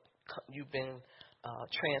you've been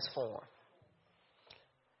transformed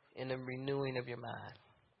in the renewing of your mind.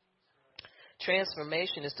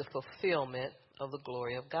 Transformation is the fulfillment of the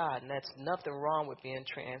glory of God, and that's nothing wrong with being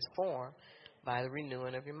transformed by the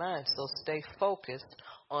renewing of your mind. So stay focused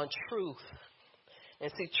on truth.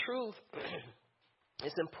 And see, truth,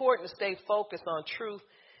 it's important to stay focused on truth,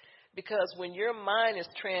 because when your mind is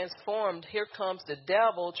transformed, here comes the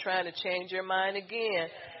devil trying to change your mind again.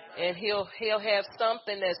 And he'll have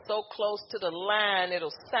something that's so close to the line,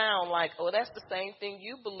 it'll sound like, oh, that's the same thing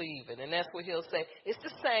you believe in. And that's what he'll say. It's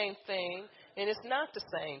the same thing, and it's not the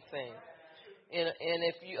same thing. And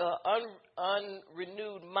if you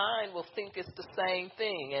unrenewed mind will think it's the same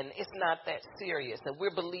thing, and it's not that serious, and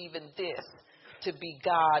we're believing this to be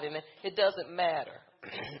God, and it doesn't matter.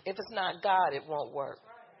 If it's not God, it won't work.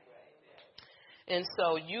 And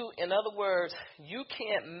so in other words, you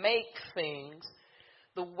can't make things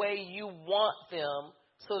the way you want them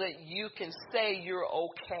so that you can say you're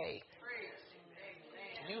okay.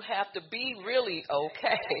 You have to be really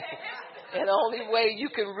okay. And the only way you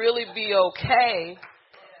can really be okay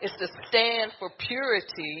is to stand for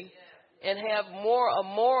purity and have a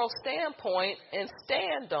moral standpoint and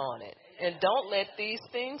stand on it. And don't let these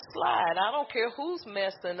things slide. I don't care who's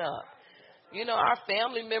messing up. You know, our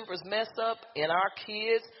family members mess up and our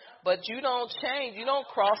kids, but you don't change. You don't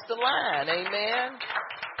cross the line. Amen.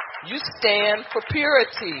 You stand for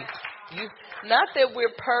purity. Not that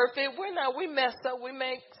we're perfect. We're not. We mess up.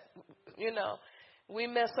 We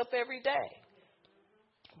mess up every day.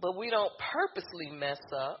 But we don't purposely mess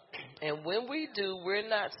up. And when we do, we're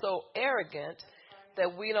not so arrogant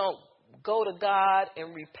that we don't go to God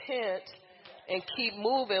and repent and keep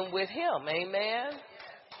moving with Him. Amen.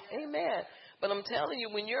 Amen. But I'm telling you,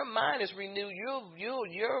 when your mind is renewed,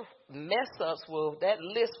 your mess-ups that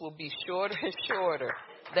list will be shorter and shorter.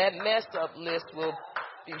 That mess-up list will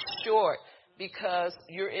be short because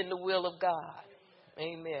you're in the will of God.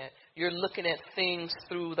 Amen. You're looking at things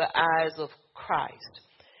through the eyes of Christ.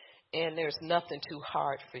 And there's nothing too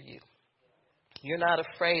hard for you. You're not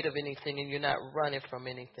afraid of anything, and you're not running from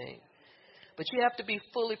anything. But you have to be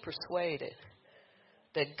fully persuaded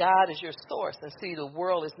that God is your source. And see, the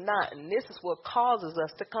world is not. And this is what causes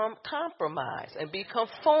us to compromise and be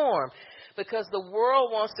conformed. Because the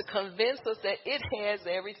world wants to convince us that it has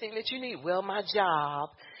everything that you need. Well, my job,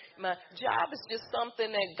 My job is just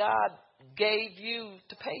something that God gave you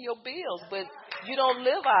to pay your bills, but you don't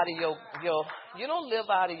live out of you don't live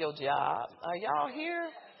out of your job. Are y'all here?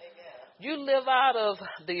 You live out of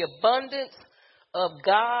the abundance of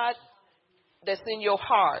God that's in your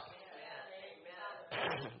heart.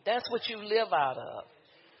 That's what you live out of.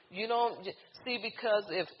 You don't see, because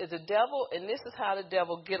if the devil, and this is how the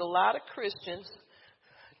devil get a lot of Christians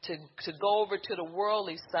to go over to the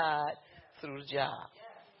worldly side through the job.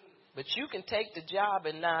 But you can take the job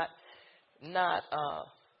and not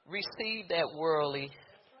receive that worldly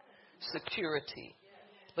security,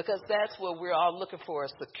 because that's what we're all looking for,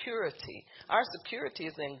 is security. Our security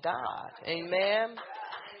is in God. Amen.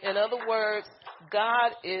 In other words,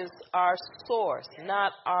 God is our source,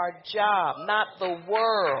 not our job, not the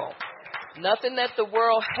world. Nothing that the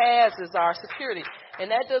world has is our security. And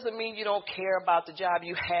that doesn't mean you don't care about the job.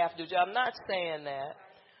 You have to do the job. I'm not saying that.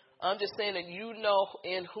 I'm just saying that you know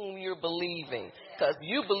in whom you're believing, because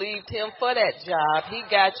you believed him for that job. He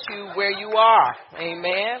got you where you are.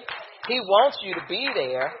 Amen. He wants you to be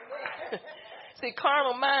there. See,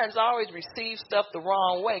 carnal minds always receive stuff the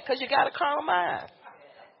wrong way because you got a carnal mind.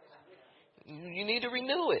 You need to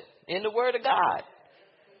renew it in the Word of God.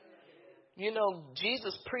 You know,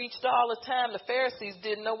 Jesus preached all the time. The Pharisees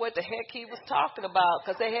didn't know what the heck he was talking about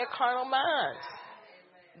because they had carnal minds.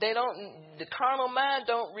 The carnal mind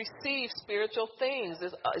don't receive spiritual things.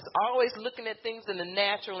 It's always looking at things in the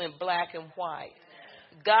natural in black and white.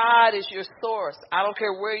 God is your source. I don't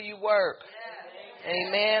care where you work.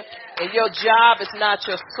 Amen. And your job is not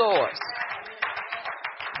your source.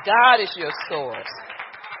 God is your source.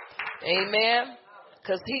 Amen.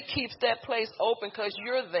 Because he keeps that place open because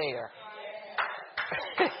you're there.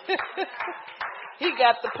 He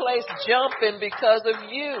got the place jumping because of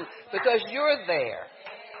you, because you're there.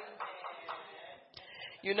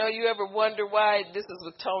 You know, you ever wonder why? This is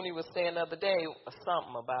what Tony was saying the other day,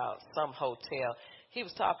 something about some hotel. He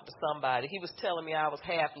was talking to somebody. He was telling me, I was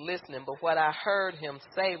half listening, but what I heard him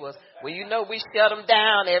say was, well, you know, we shut them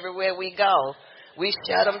down everywhere we go. We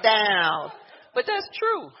shut them down. But that's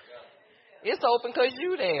true. It's open because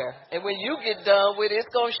you're there. And when you get done with it,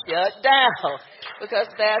 it's going to shut down. Because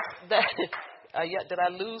that. Did I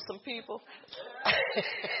lose some people?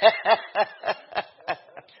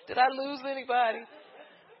 Did I lose anybody?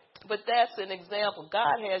 But that's an example.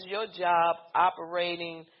 God has your job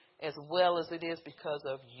operating as well as it is because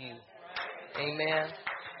of you. Amen.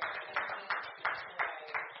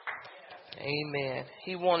 Amen.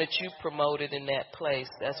 He wanted you promoted in that place.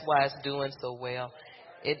 That's why it's doing so well.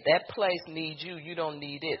 That place needs you. You don't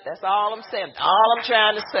need it. That's all I'm saying. All I'm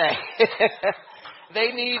trying to say.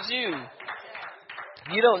 They need you.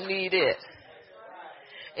 You don't need it.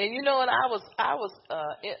 And you know what? I was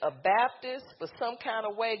a Baptist, but some kind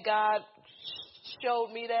of way God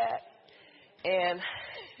showed me that. And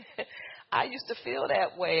I used to feel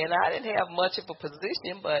that way. And I didn't have much of a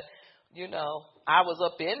position, but, you know, I was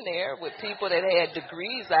up in there with people that had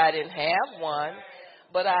degrees. I didn't have one.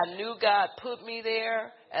 But I knew God put me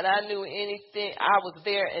there, and I knew I was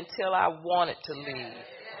there until I wanted to leave.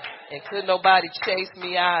 And couldn't nobody chase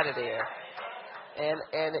me out of there.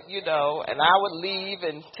 And you know, and I would leave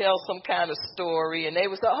and tell some kind of story, and they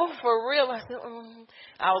would say, oh, for real? I said,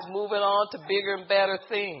 I was moving on to bigger and better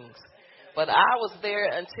things. But I was there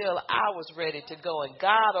until I was ready to go, and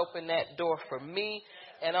God opened that door for me.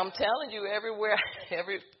 And I'm telling you, everywhere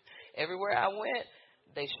I went,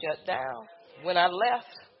 they shut down when I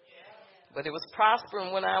left. But it was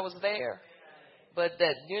prospering when I was there. But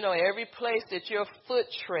that, you know, every place that your foot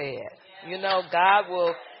tread, you know, God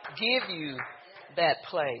will give you that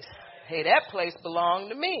place. Hey, that place belonged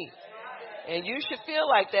to me. And you should feel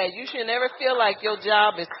like that. You should never feel like your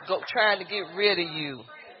job is trying to get rid of you,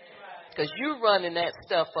 because you're running that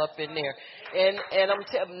stuff up in there. And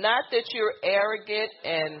I'm not that you're arrogant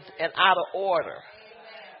and out of order,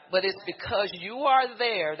 but it's because you are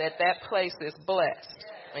there that place is blessed.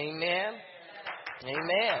 Amen.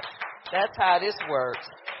 Amen. That's how this works.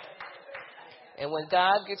 And when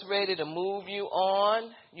God gets ready to move you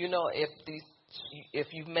on, you know, if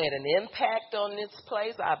you've made an impact on this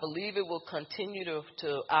place, I believe it will continue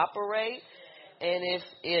to operate. And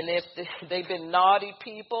if they've been naughty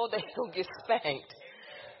people, they'll get spanked.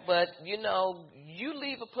 But, you know, you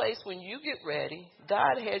leave a place when you get ready.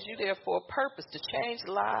 God has you there for a purpose, to change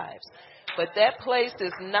lives. But that place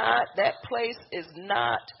is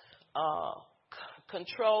not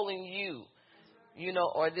controlling you, you know,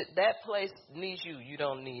 or that place needs you. You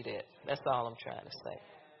don't need it. That's all I'm trying to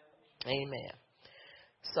say. Amen.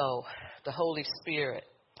 So the Holy Spirit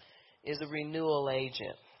is a renewal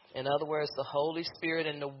agent. In other words, the Holy Spirit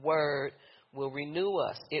and the Word will renew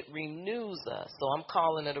us. It renews us. So I'm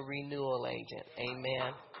calling it a renewal agent.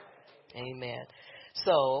 Amen. Amen.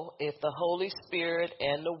 So if the Holy Spirit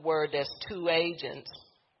and the Word, that's two agents,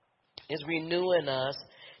 is renewing us,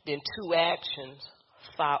 then two actions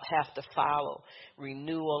have to follow.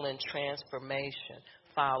 Renewal and transformation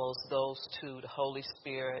follows those two. The Holy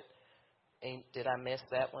Spirit. Did I mess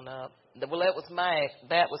that one up? Well, that was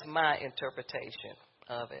my interpretation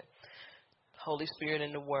of it. Holy Spirit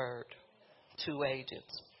and the Word, two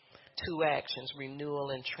agents, two actions, renewal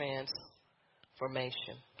and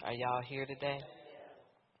transformation. Are y'all here today?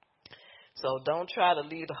 So don't try to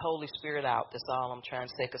leave the Holy Spirit out. That's all I'm trying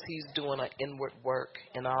to say, because He's doing an inward work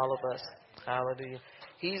in all of us. Hallelujah.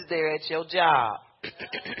 He's there at your job,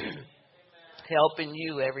 helping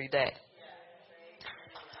you every day.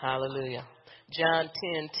 Hallelujah. John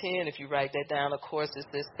 10:10, if you write that down, of course, it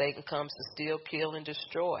says Satan comes to steal, kill, and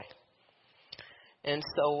destroy. And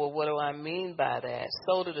so, well, what do I mean by that?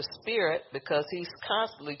 Sow to the Spirit, because he's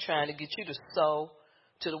constantly trying to get you to sow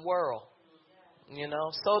to the world.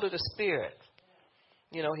 Sow to the Spirit.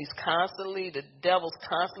 The devil's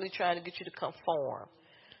constantly trying to get you to conform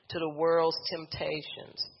to the world's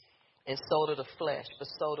temptations, and sow to the flesh, but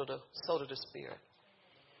sow to the Spirit.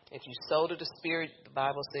 If you sow to the Spirit, the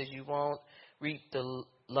Bible says you won't reap the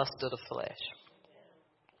lust of the flesh.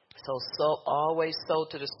 So always sow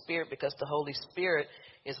to the Spirit, because the Holy Spirit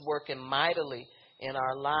is working mightily in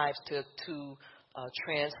our lives to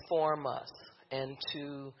transform us and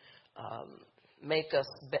to make us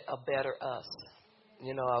a better us. A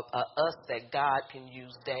us that God can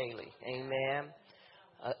use daily. Amen.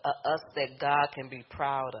 A us that God can be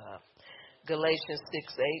proud of. Galatians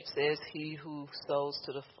 6:8 says, "He who sows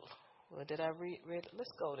to the..." Well, did I read?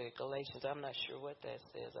 Let's go to Galatians. I'm not sure what that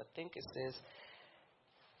says. I think it says,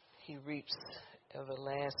 "He reaps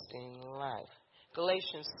everlasting life."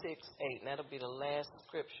 Galatians 6:8, and that'll be the last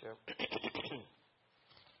scripture.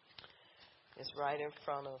 It's right in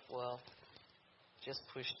front of, just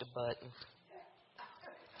push the button.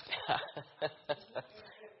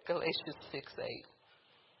 Galatians 6:8.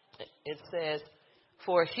 It says,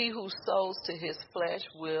 "For he who sows to his flesh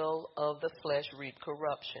will of the flesh reap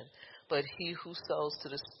corruption, but he who sows to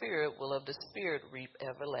the Spirit will of the Spirit reap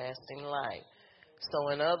everlasting life." So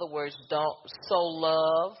in other words, don't sow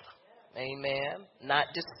love, amen,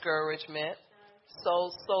 not discouragement.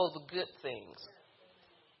 Sow the good things,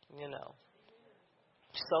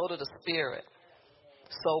 Sow to the Spirit.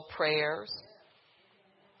 Sow prayers.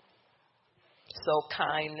 Sow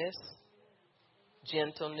kindness,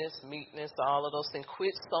 gentleness, meekness, all of those things.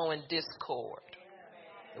 Quit sowing discord.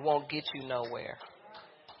 It won't get you nowhere.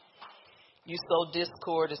 You sow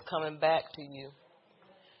discord, it's coming back to you.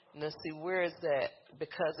 Now, see, where is that?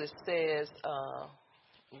 Because it says,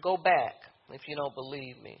 go back, if you don't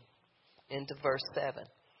believe me, into verse 7.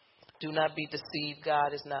 "Do not be deceived,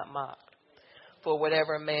 God is not mocked. For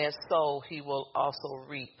whatever a man sows, he will also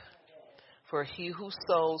reap. For he who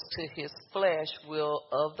sows to his flesh will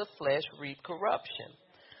of the flesh reap corruption.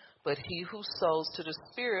 But he who sows to the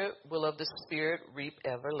Spirit will of the Spirit reap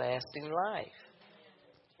everlasting life."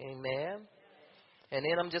 Amen. And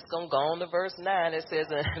then I'm just going to go on to verse 9. It says,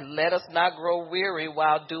 "Let us not grow weary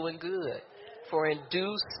while doing good. For in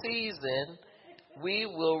due season we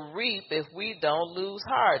will reap if we don't lose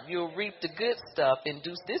heart." You'll reap the good stuff in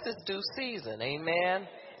this is due season. Amen.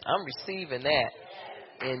 I'm receiving that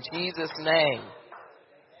in Jesus' name.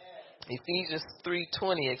 Ephesians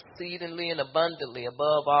 3:20, "Exceedingly and abundantly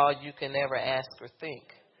above all you can ever ask or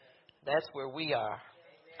think." That's where we are.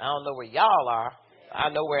 I don't know where y'all are. I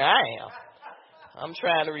know where I am. I'm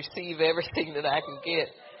trying to receive everything that I can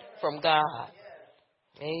get from God.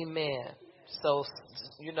 Amen. So,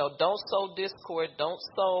 don't sow discord. Don't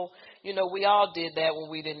sow, we all did that when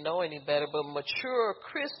we didn't know any better, but mature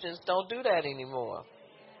Christians don't do that anymore.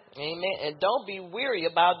 Amen. And don't be weary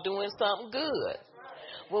about doing something good.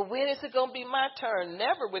 Well, when is it going to be my turn?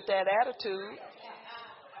 Never with that attitude.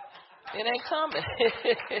 It ain't coming.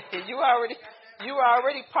 You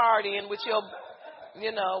already partying with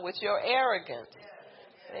your arrogance.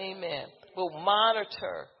 Amen. But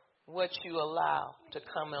monitor what you allow to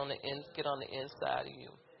come get on the inside of you.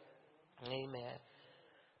 Amen.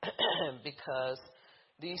 Because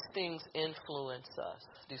these things influence us.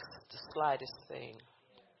 The slightest thing.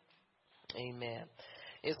 Amen.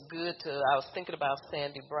 It's good I was thinking about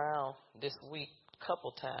Sandy Brown this week a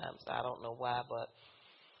couple times. I don't know why, but,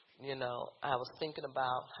 I was thinking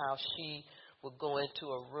about how she would go into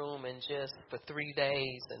a room and just for 3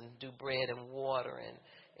 days and do bread and water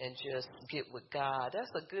and just get with God.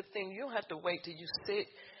 That's a good thing. You don't have to wait till you sit.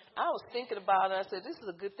 I was thinking about it. I said, this is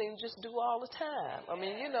a good thing to just do all the time. I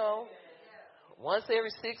mean, once every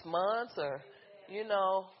 6 months, or, you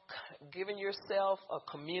know, giving yourself a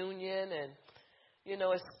communion, and, you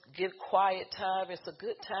know, it's get quiet time. It's a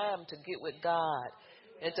good time to get with God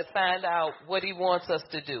and to find out what he wants us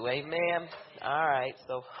to do. Amen. All right,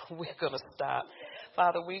 so we're going to stop.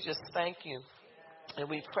 Father, we just thank you and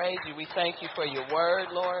we praise you. We thank you for your word,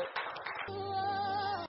 Lord.